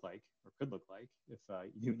panel would look like, or could look like, if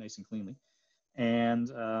you do it nice and cleanly. And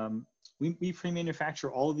we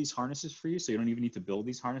pre-manufacture all of these harnesses for you, so you don't even need to build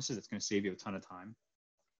these harnesses. It's going to save you a ton of time.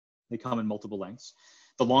 They come in multiple lengths.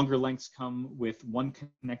 The longer lengths come with one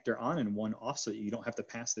connector on and one off, so that you don't have to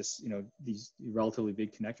pass this, these relatively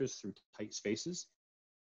big connectors through tight spaces.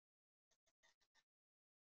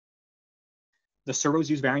 The servos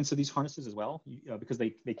use variants of these harnesses as well, because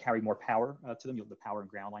they carry more power to them. The power and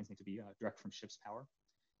ground lines need to be direct from ship's power.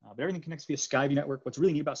 But everything connects via SkyView Network. What's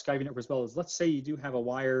really neat about SkyView Network as well is, let's say you do have a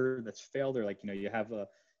wire that's failed, or you have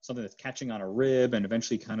something that's catching on a rib and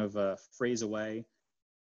eventually kind of frays away.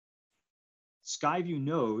 SkyView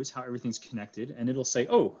knows how everything's connected, and it'll say,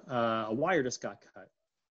 oh, a wire just got cut.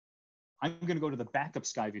 I'm going to go to the backup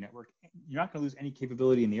SkyView network. You're not going to lose any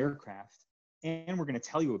capability in the aircraft, and we're going to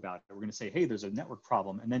tell you about it. We're going to say, hey, there's a network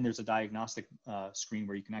problem, and then there's a diagnostic screen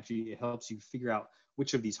where you can it helps you figure out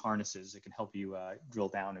which of these harnesses. It can help you drill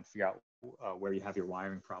down and figure out where you have your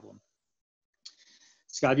wiring problem.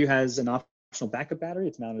 SkyView has an optional backup battery.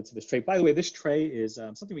 It's mounted to this tray. By the way, this tray is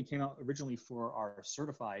something we came out originally for our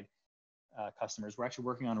certified customers. We're actually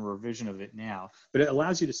working on a revision of it now, but it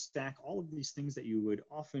allows you to stack all of these things that you would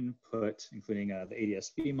often put, including the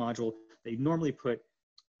ADS-B module, that you normally put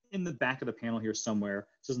in the back of the panel here somewhere.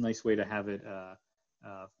 This is a nice way to have it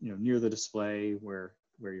near the display where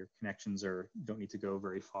your connections don't need to go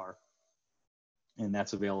very far. And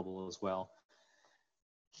that's available as well.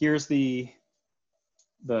 Here's the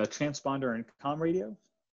transponder and comm radio.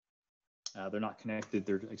 They're not connected.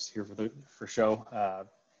 They're just here for show.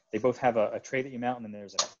 They both have a tray that you mount, and then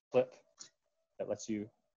there's a clip that lets you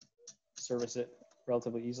service it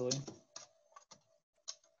relatively easily.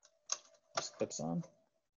 Just clips on.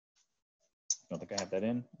 I don't think I have that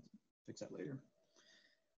in. Fix that later.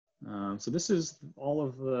 So this is all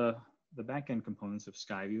of the back-end components of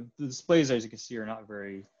SkyView. The displays, as you can see, are not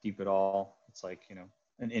very deep at all. It's like,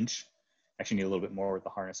 an inch. Actually need a little bit more with the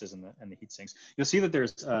harnesses and the heat sinks. You'll see that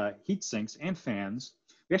there's heat sinks and fans.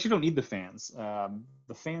 We actually don't need the fans.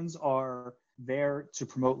 The fans are there to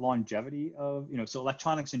promote longevity of, so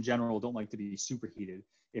electronics in general don't like to be superheated.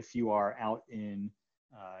 If you are out in,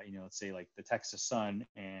 let's say like the Texas sun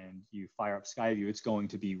and you fire up SkyView, it's going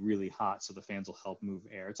to be really hot. So the fans will help move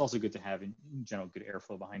air. It's also good to have in general good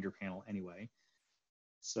airflow behind your panel anyway.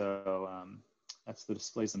 So that's the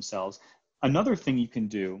displays themselves. Another thing you can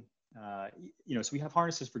do, so we have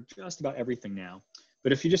harnesses for just about everything now.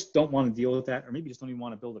 But if you just don't want to deal with that, or maybe just don't even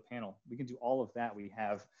want to build a panel, we can do all of that. We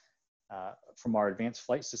have from our advanced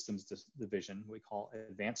flight systems division, we call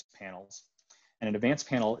advanced panels. And an advanced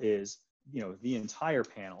panel is, the entire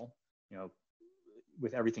panel,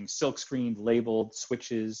 with everything silk screened, labeled,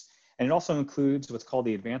 switches. And it also includes what's called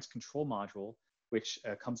the advanced control module, which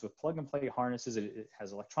comes with plug and play harnesses. It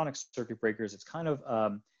has electronic circuit breakers. It's kind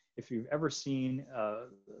of, if you've ever seen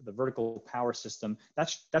the vertical power system,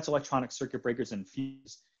 that's electronic circuit breakers and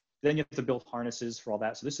fuse. Then you have to build harnesses for all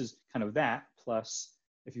that. So this is kind of that, plus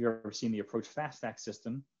if you've ever seen the Approach Fast Stack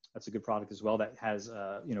system, that's a good product as well that has,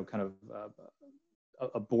 kind of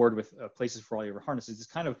a board with places for all your harnesses.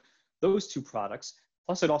 It's kind of those two products.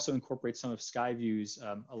 Plus, it also incorporates some of SkyView's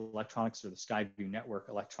electronics, or the SkyView network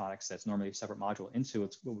electronics that's normally a separate module into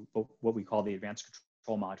what we call the advanced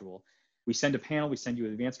control module. We send a panel, we send you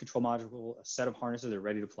an advanced control module, a set of harnesses that are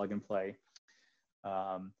ready to plug and play.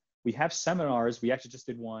 We have seminars. We actually just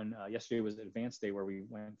did one yesterday. Was Advanced Day, where we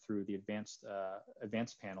went through the advanced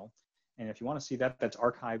panel. And if you want to see that, that's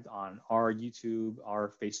archived on our YouTube,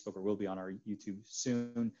 our Facebook, or will be on our YouTube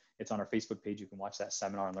soon. It's on our Facebook page. You can watch that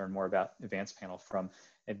seminar and learn more about advanced panel from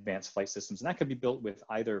Advanced Flight Systems. And that could be built with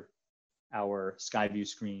either our SkyView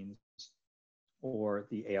screens or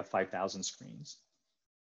the AF5000 screens.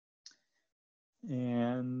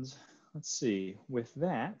 And let's see, with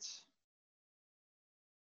that,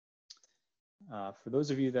 for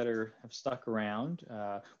those of you that have stuck around,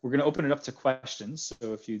 we're going to open it up to questions.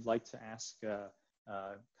 So if you'd like to ask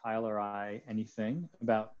Kyle or I anything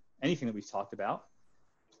about anything that we've talked about,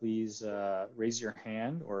 please raise your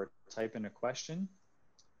hand or type in a question.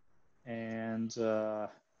 And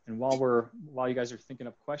while you guys are thinking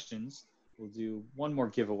up questions, we'll do one more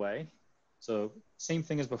giveaway. So same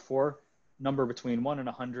thing as before, number between 1 and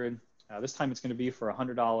 100. This time it's going to be for a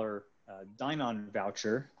 $100 Dynon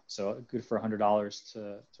voucher. So good for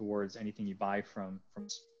 $100 towards anything you buy from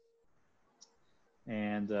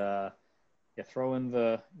and throw in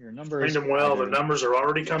your numbers. Trained them well. The numbers are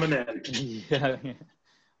already coming in. Yeah,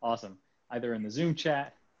 awesome. Either in the Zoom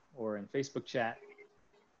chat or in Facebook chat.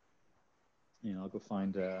 I'll go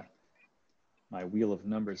find my wheel of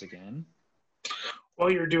numbers again.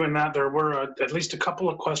 While you're doing that, there were at least a couple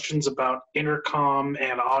of questions about intercom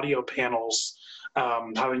and audio panels,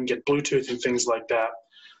 how you can get Bluetooth and things like that.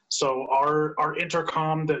 So our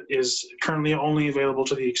intercom that is currently only available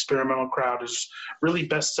to the experimental crowd is really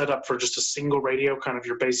best set up for just a single radio, kind of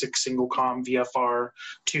your basic single com VFR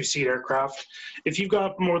 2-seat aircraft. If you've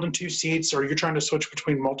got more than 2 seats, or you're trying to switch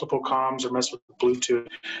between multiple comms or mess with Bluetooth,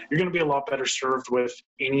 you're going to be a lot better served with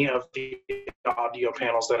any of the audio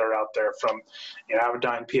panels that are out there from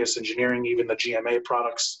Avionics, PS Engineering, even the GMA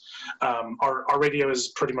products. Our radio is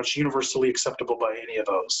pretty much universally acceptable by any of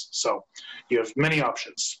those. So you have many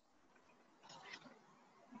options.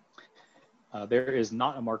 There is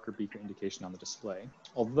not a marker beacon indication on the display.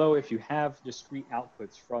 Although if you have discrete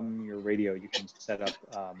outputs from your radio, you can set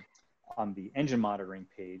up on the engine monitoring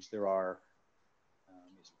page. There are,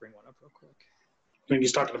 let me just bring one up real quick. I think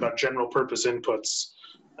he's talking about general purpose inputs,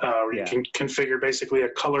 where you can configure basically a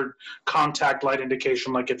colored contact light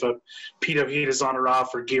indication, like if a pitot heat is on or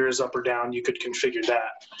off or gear is up or down, you could configure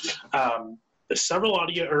that. Several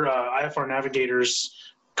audio or IFR navigators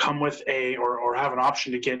come with or have an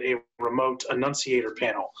option to get a remote annunciator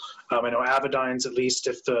panel. I know Avionics, at least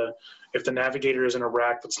if the navigator is in a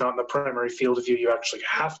rack that's not in the primary field of view, you actually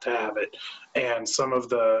have to have it. And some of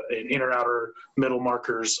the inner outer middle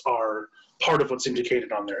markers are part of what's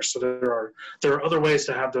indicated on there. So there are other ways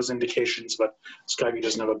to have those indications, but SkyView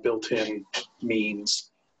doesn't have a built-in means.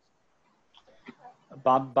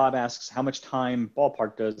 Bob asks, how much time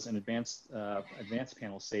ballpark does an advanced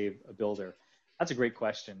panel save a builder? That's a great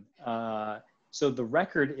question. So the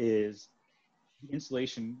record is the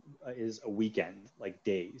installation is a weekend, like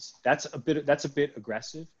days. That's a bit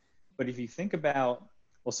aggressive. But if you think about,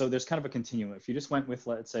 so there's kind of a continuum. If you just went with,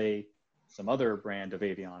 let's say, some other brand of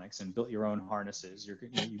avionics and built your own harnesses,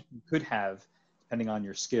 you could have, depending on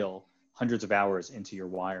your skill, hundreds of hours into your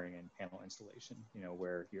wiring and panel installation,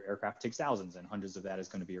 where your aircraft takes thousands and hundreds of that is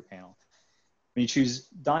going to be your panel. When you choose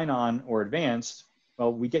Dynon or advanced,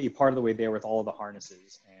 well, we get you part of the way there with all of the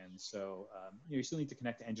harnesses. And so you still need to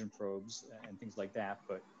connect to engine probes and things like that,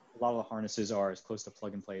 but a lot of the harnesses are as close to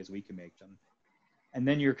plug and play as we can make them. And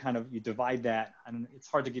then you divide that, and it's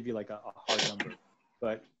hard to give you like a hard number,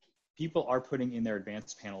 but people are putting in their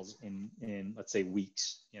advanced panels in let's say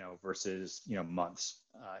weeks, versus months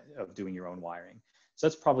of doing your own wiring. So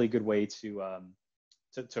that's probably a good way to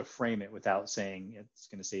frame it without saying it's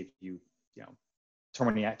going to save you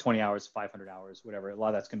 20 hours, 500 hours, whatever. A lot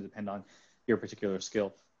of that's going to depend on your particular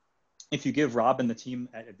skill. If you give Rob and the team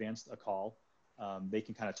at Advanced a call, they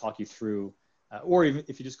can kind of talk you through, or even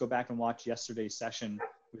if you just go back and watch yesterday's session,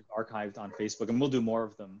 we've archived on Facebook, and we'll do more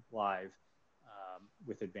of them live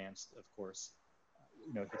with Advanced, of course.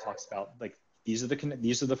 He talks about like these are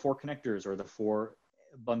the 4 connectors or the 4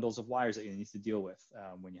 bundles of wires that you need to deal with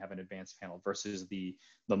when you have an advanced panel versus the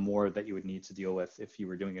more that you would need to deal with if you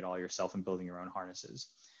were doing it all yourself and building your own harnesses.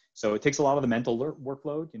 So it takes a lot of the mental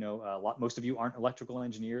workload. You know, most of you aren't electrical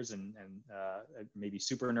engineers and maybe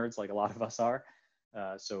super nerds like a lot of us are.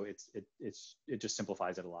 So it just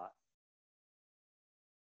simplifies it a lot.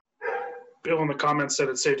 Bill in the comments said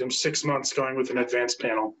it saved him 6 months going with an advanced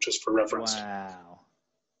panel, just for reference. Wow.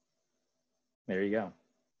 There you go.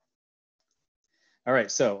 All right,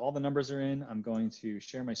 so all the numbers are in. I'm going to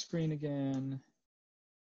share my screen again.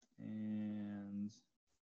 And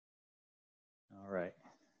all right.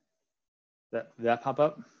 Did that pop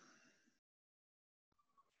up?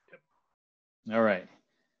 Yep. All right.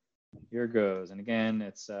 Here goes. And again,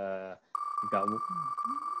 it's we've got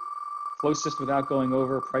closest without going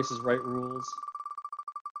over, Price is Right rules.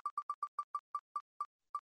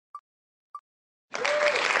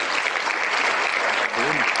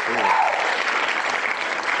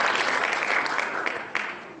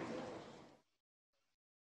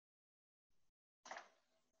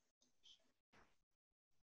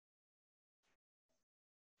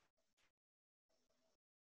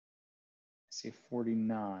 I see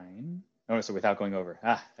 49. Oh, so without going over.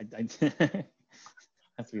 I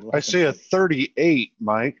see a 38,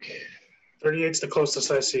 Mike. 38's the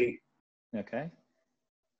closest I see. Okay.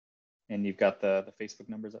 And you've got the Facebook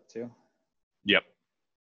numbers up too? Yep.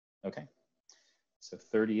 Okay. So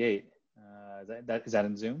 38. Is that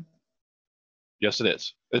in Zoom? Yes, it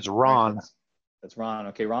is. It's Ron. Right, that's Ron.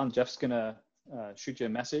 Okay, Ron, Jeff's going to shoot you a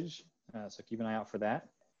message. So keep an eye out for that.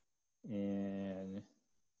 In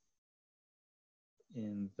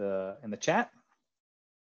the chat.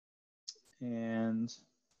 And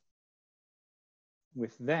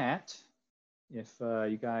with that, if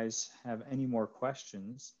you guys have any more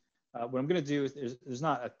questions, what I'm going to do is there's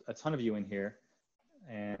not a ton of you in here,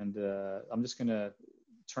 and I'm just going to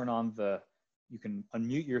turn on you can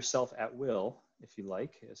unmute yourself at will if you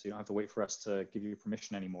like, so you don't have to wait for us to give you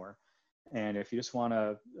permission anymore. And if you just want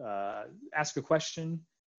to ask a question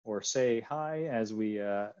or say hi as we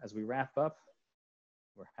wrap up,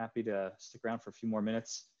 we're happy to stick around for a few more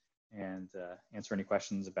minutes and answer any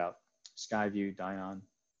questions about SkyView, Dynon.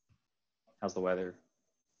 How's the weather?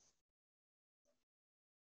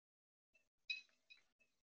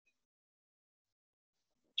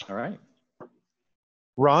 All right.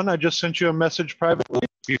 Ron, I just sent you a message privately.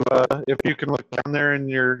 If you can look down there in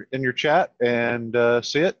your chat and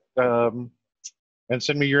see it, and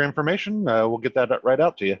send me your information, we'll get that right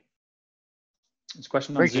out to you. There's a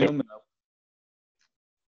question on Zoom.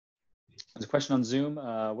 There's a question on Zoom.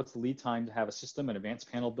 What's the lead time to have a system, an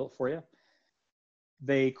advanced panel built for you?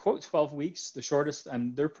 They quote 12 weeks, the shortest,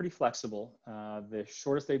 and they're pretty flexible. The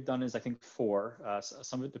shortest they've done is, I think, 4.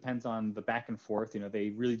 Some of it depends on the back and forth. You know, they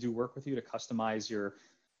really do work with you to customize your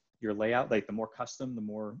layout. Like the more custom, the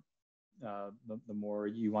more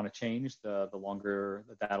you want to change, the longer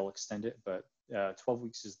that'll extend it. But 12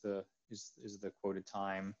 weeks is the quoted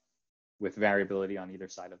time, with variability on either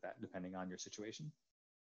side of that, depending on your situation.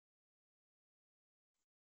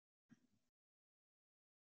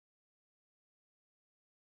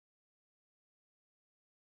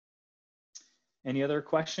 Any other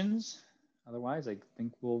questions? Otherwise, I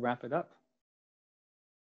think we'll wrap it up.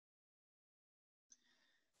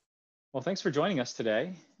 Well, thanks for joining us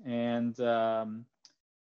today. And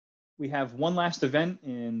we have one last event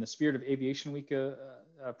in the spirit of Aviation Week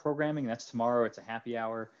programming. That's tomorrow. It's a happy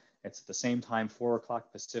hour. It's at the same time, 4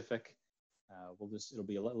 o'clock Pacific. It'll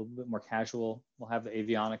be a little bit more casual. We'll have the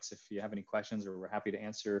Avionics if you have any questions, or we're happy to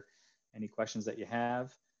answer any questions that you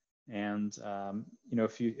have. And you know,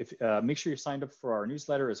 if make sure you're signed up for our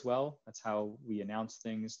newsletter as well. That's how we announce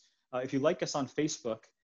things. If you like us on Facebook,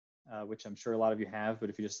 which I'm sure a lot of you have, but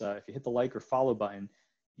if you hit the like or follow button,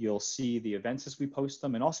 you'll see the events as we post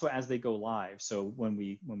them, and also as they go live. So when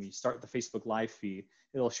we start the Facebook live feed,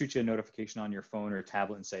 it'll shoot you a notification on your phone or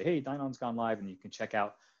tablet and say, hey, Dynon's gone live, and you can check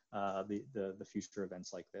out the future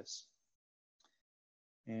events like this.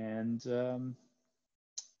 And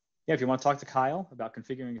yeah, if you want to talk to Kyle about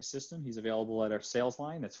configuring a system, he's available at our sales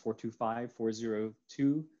line. That's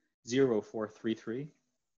 425-402-0433.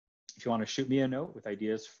 If you want to shoot me a note with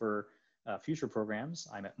ideas for future programs,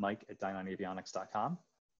 I'm at mike@dynonavionics.com.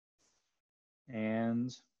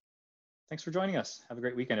 And thanks for joining us. Have a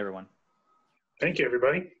great weekend, everyone. Thank you,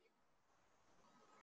 everybody.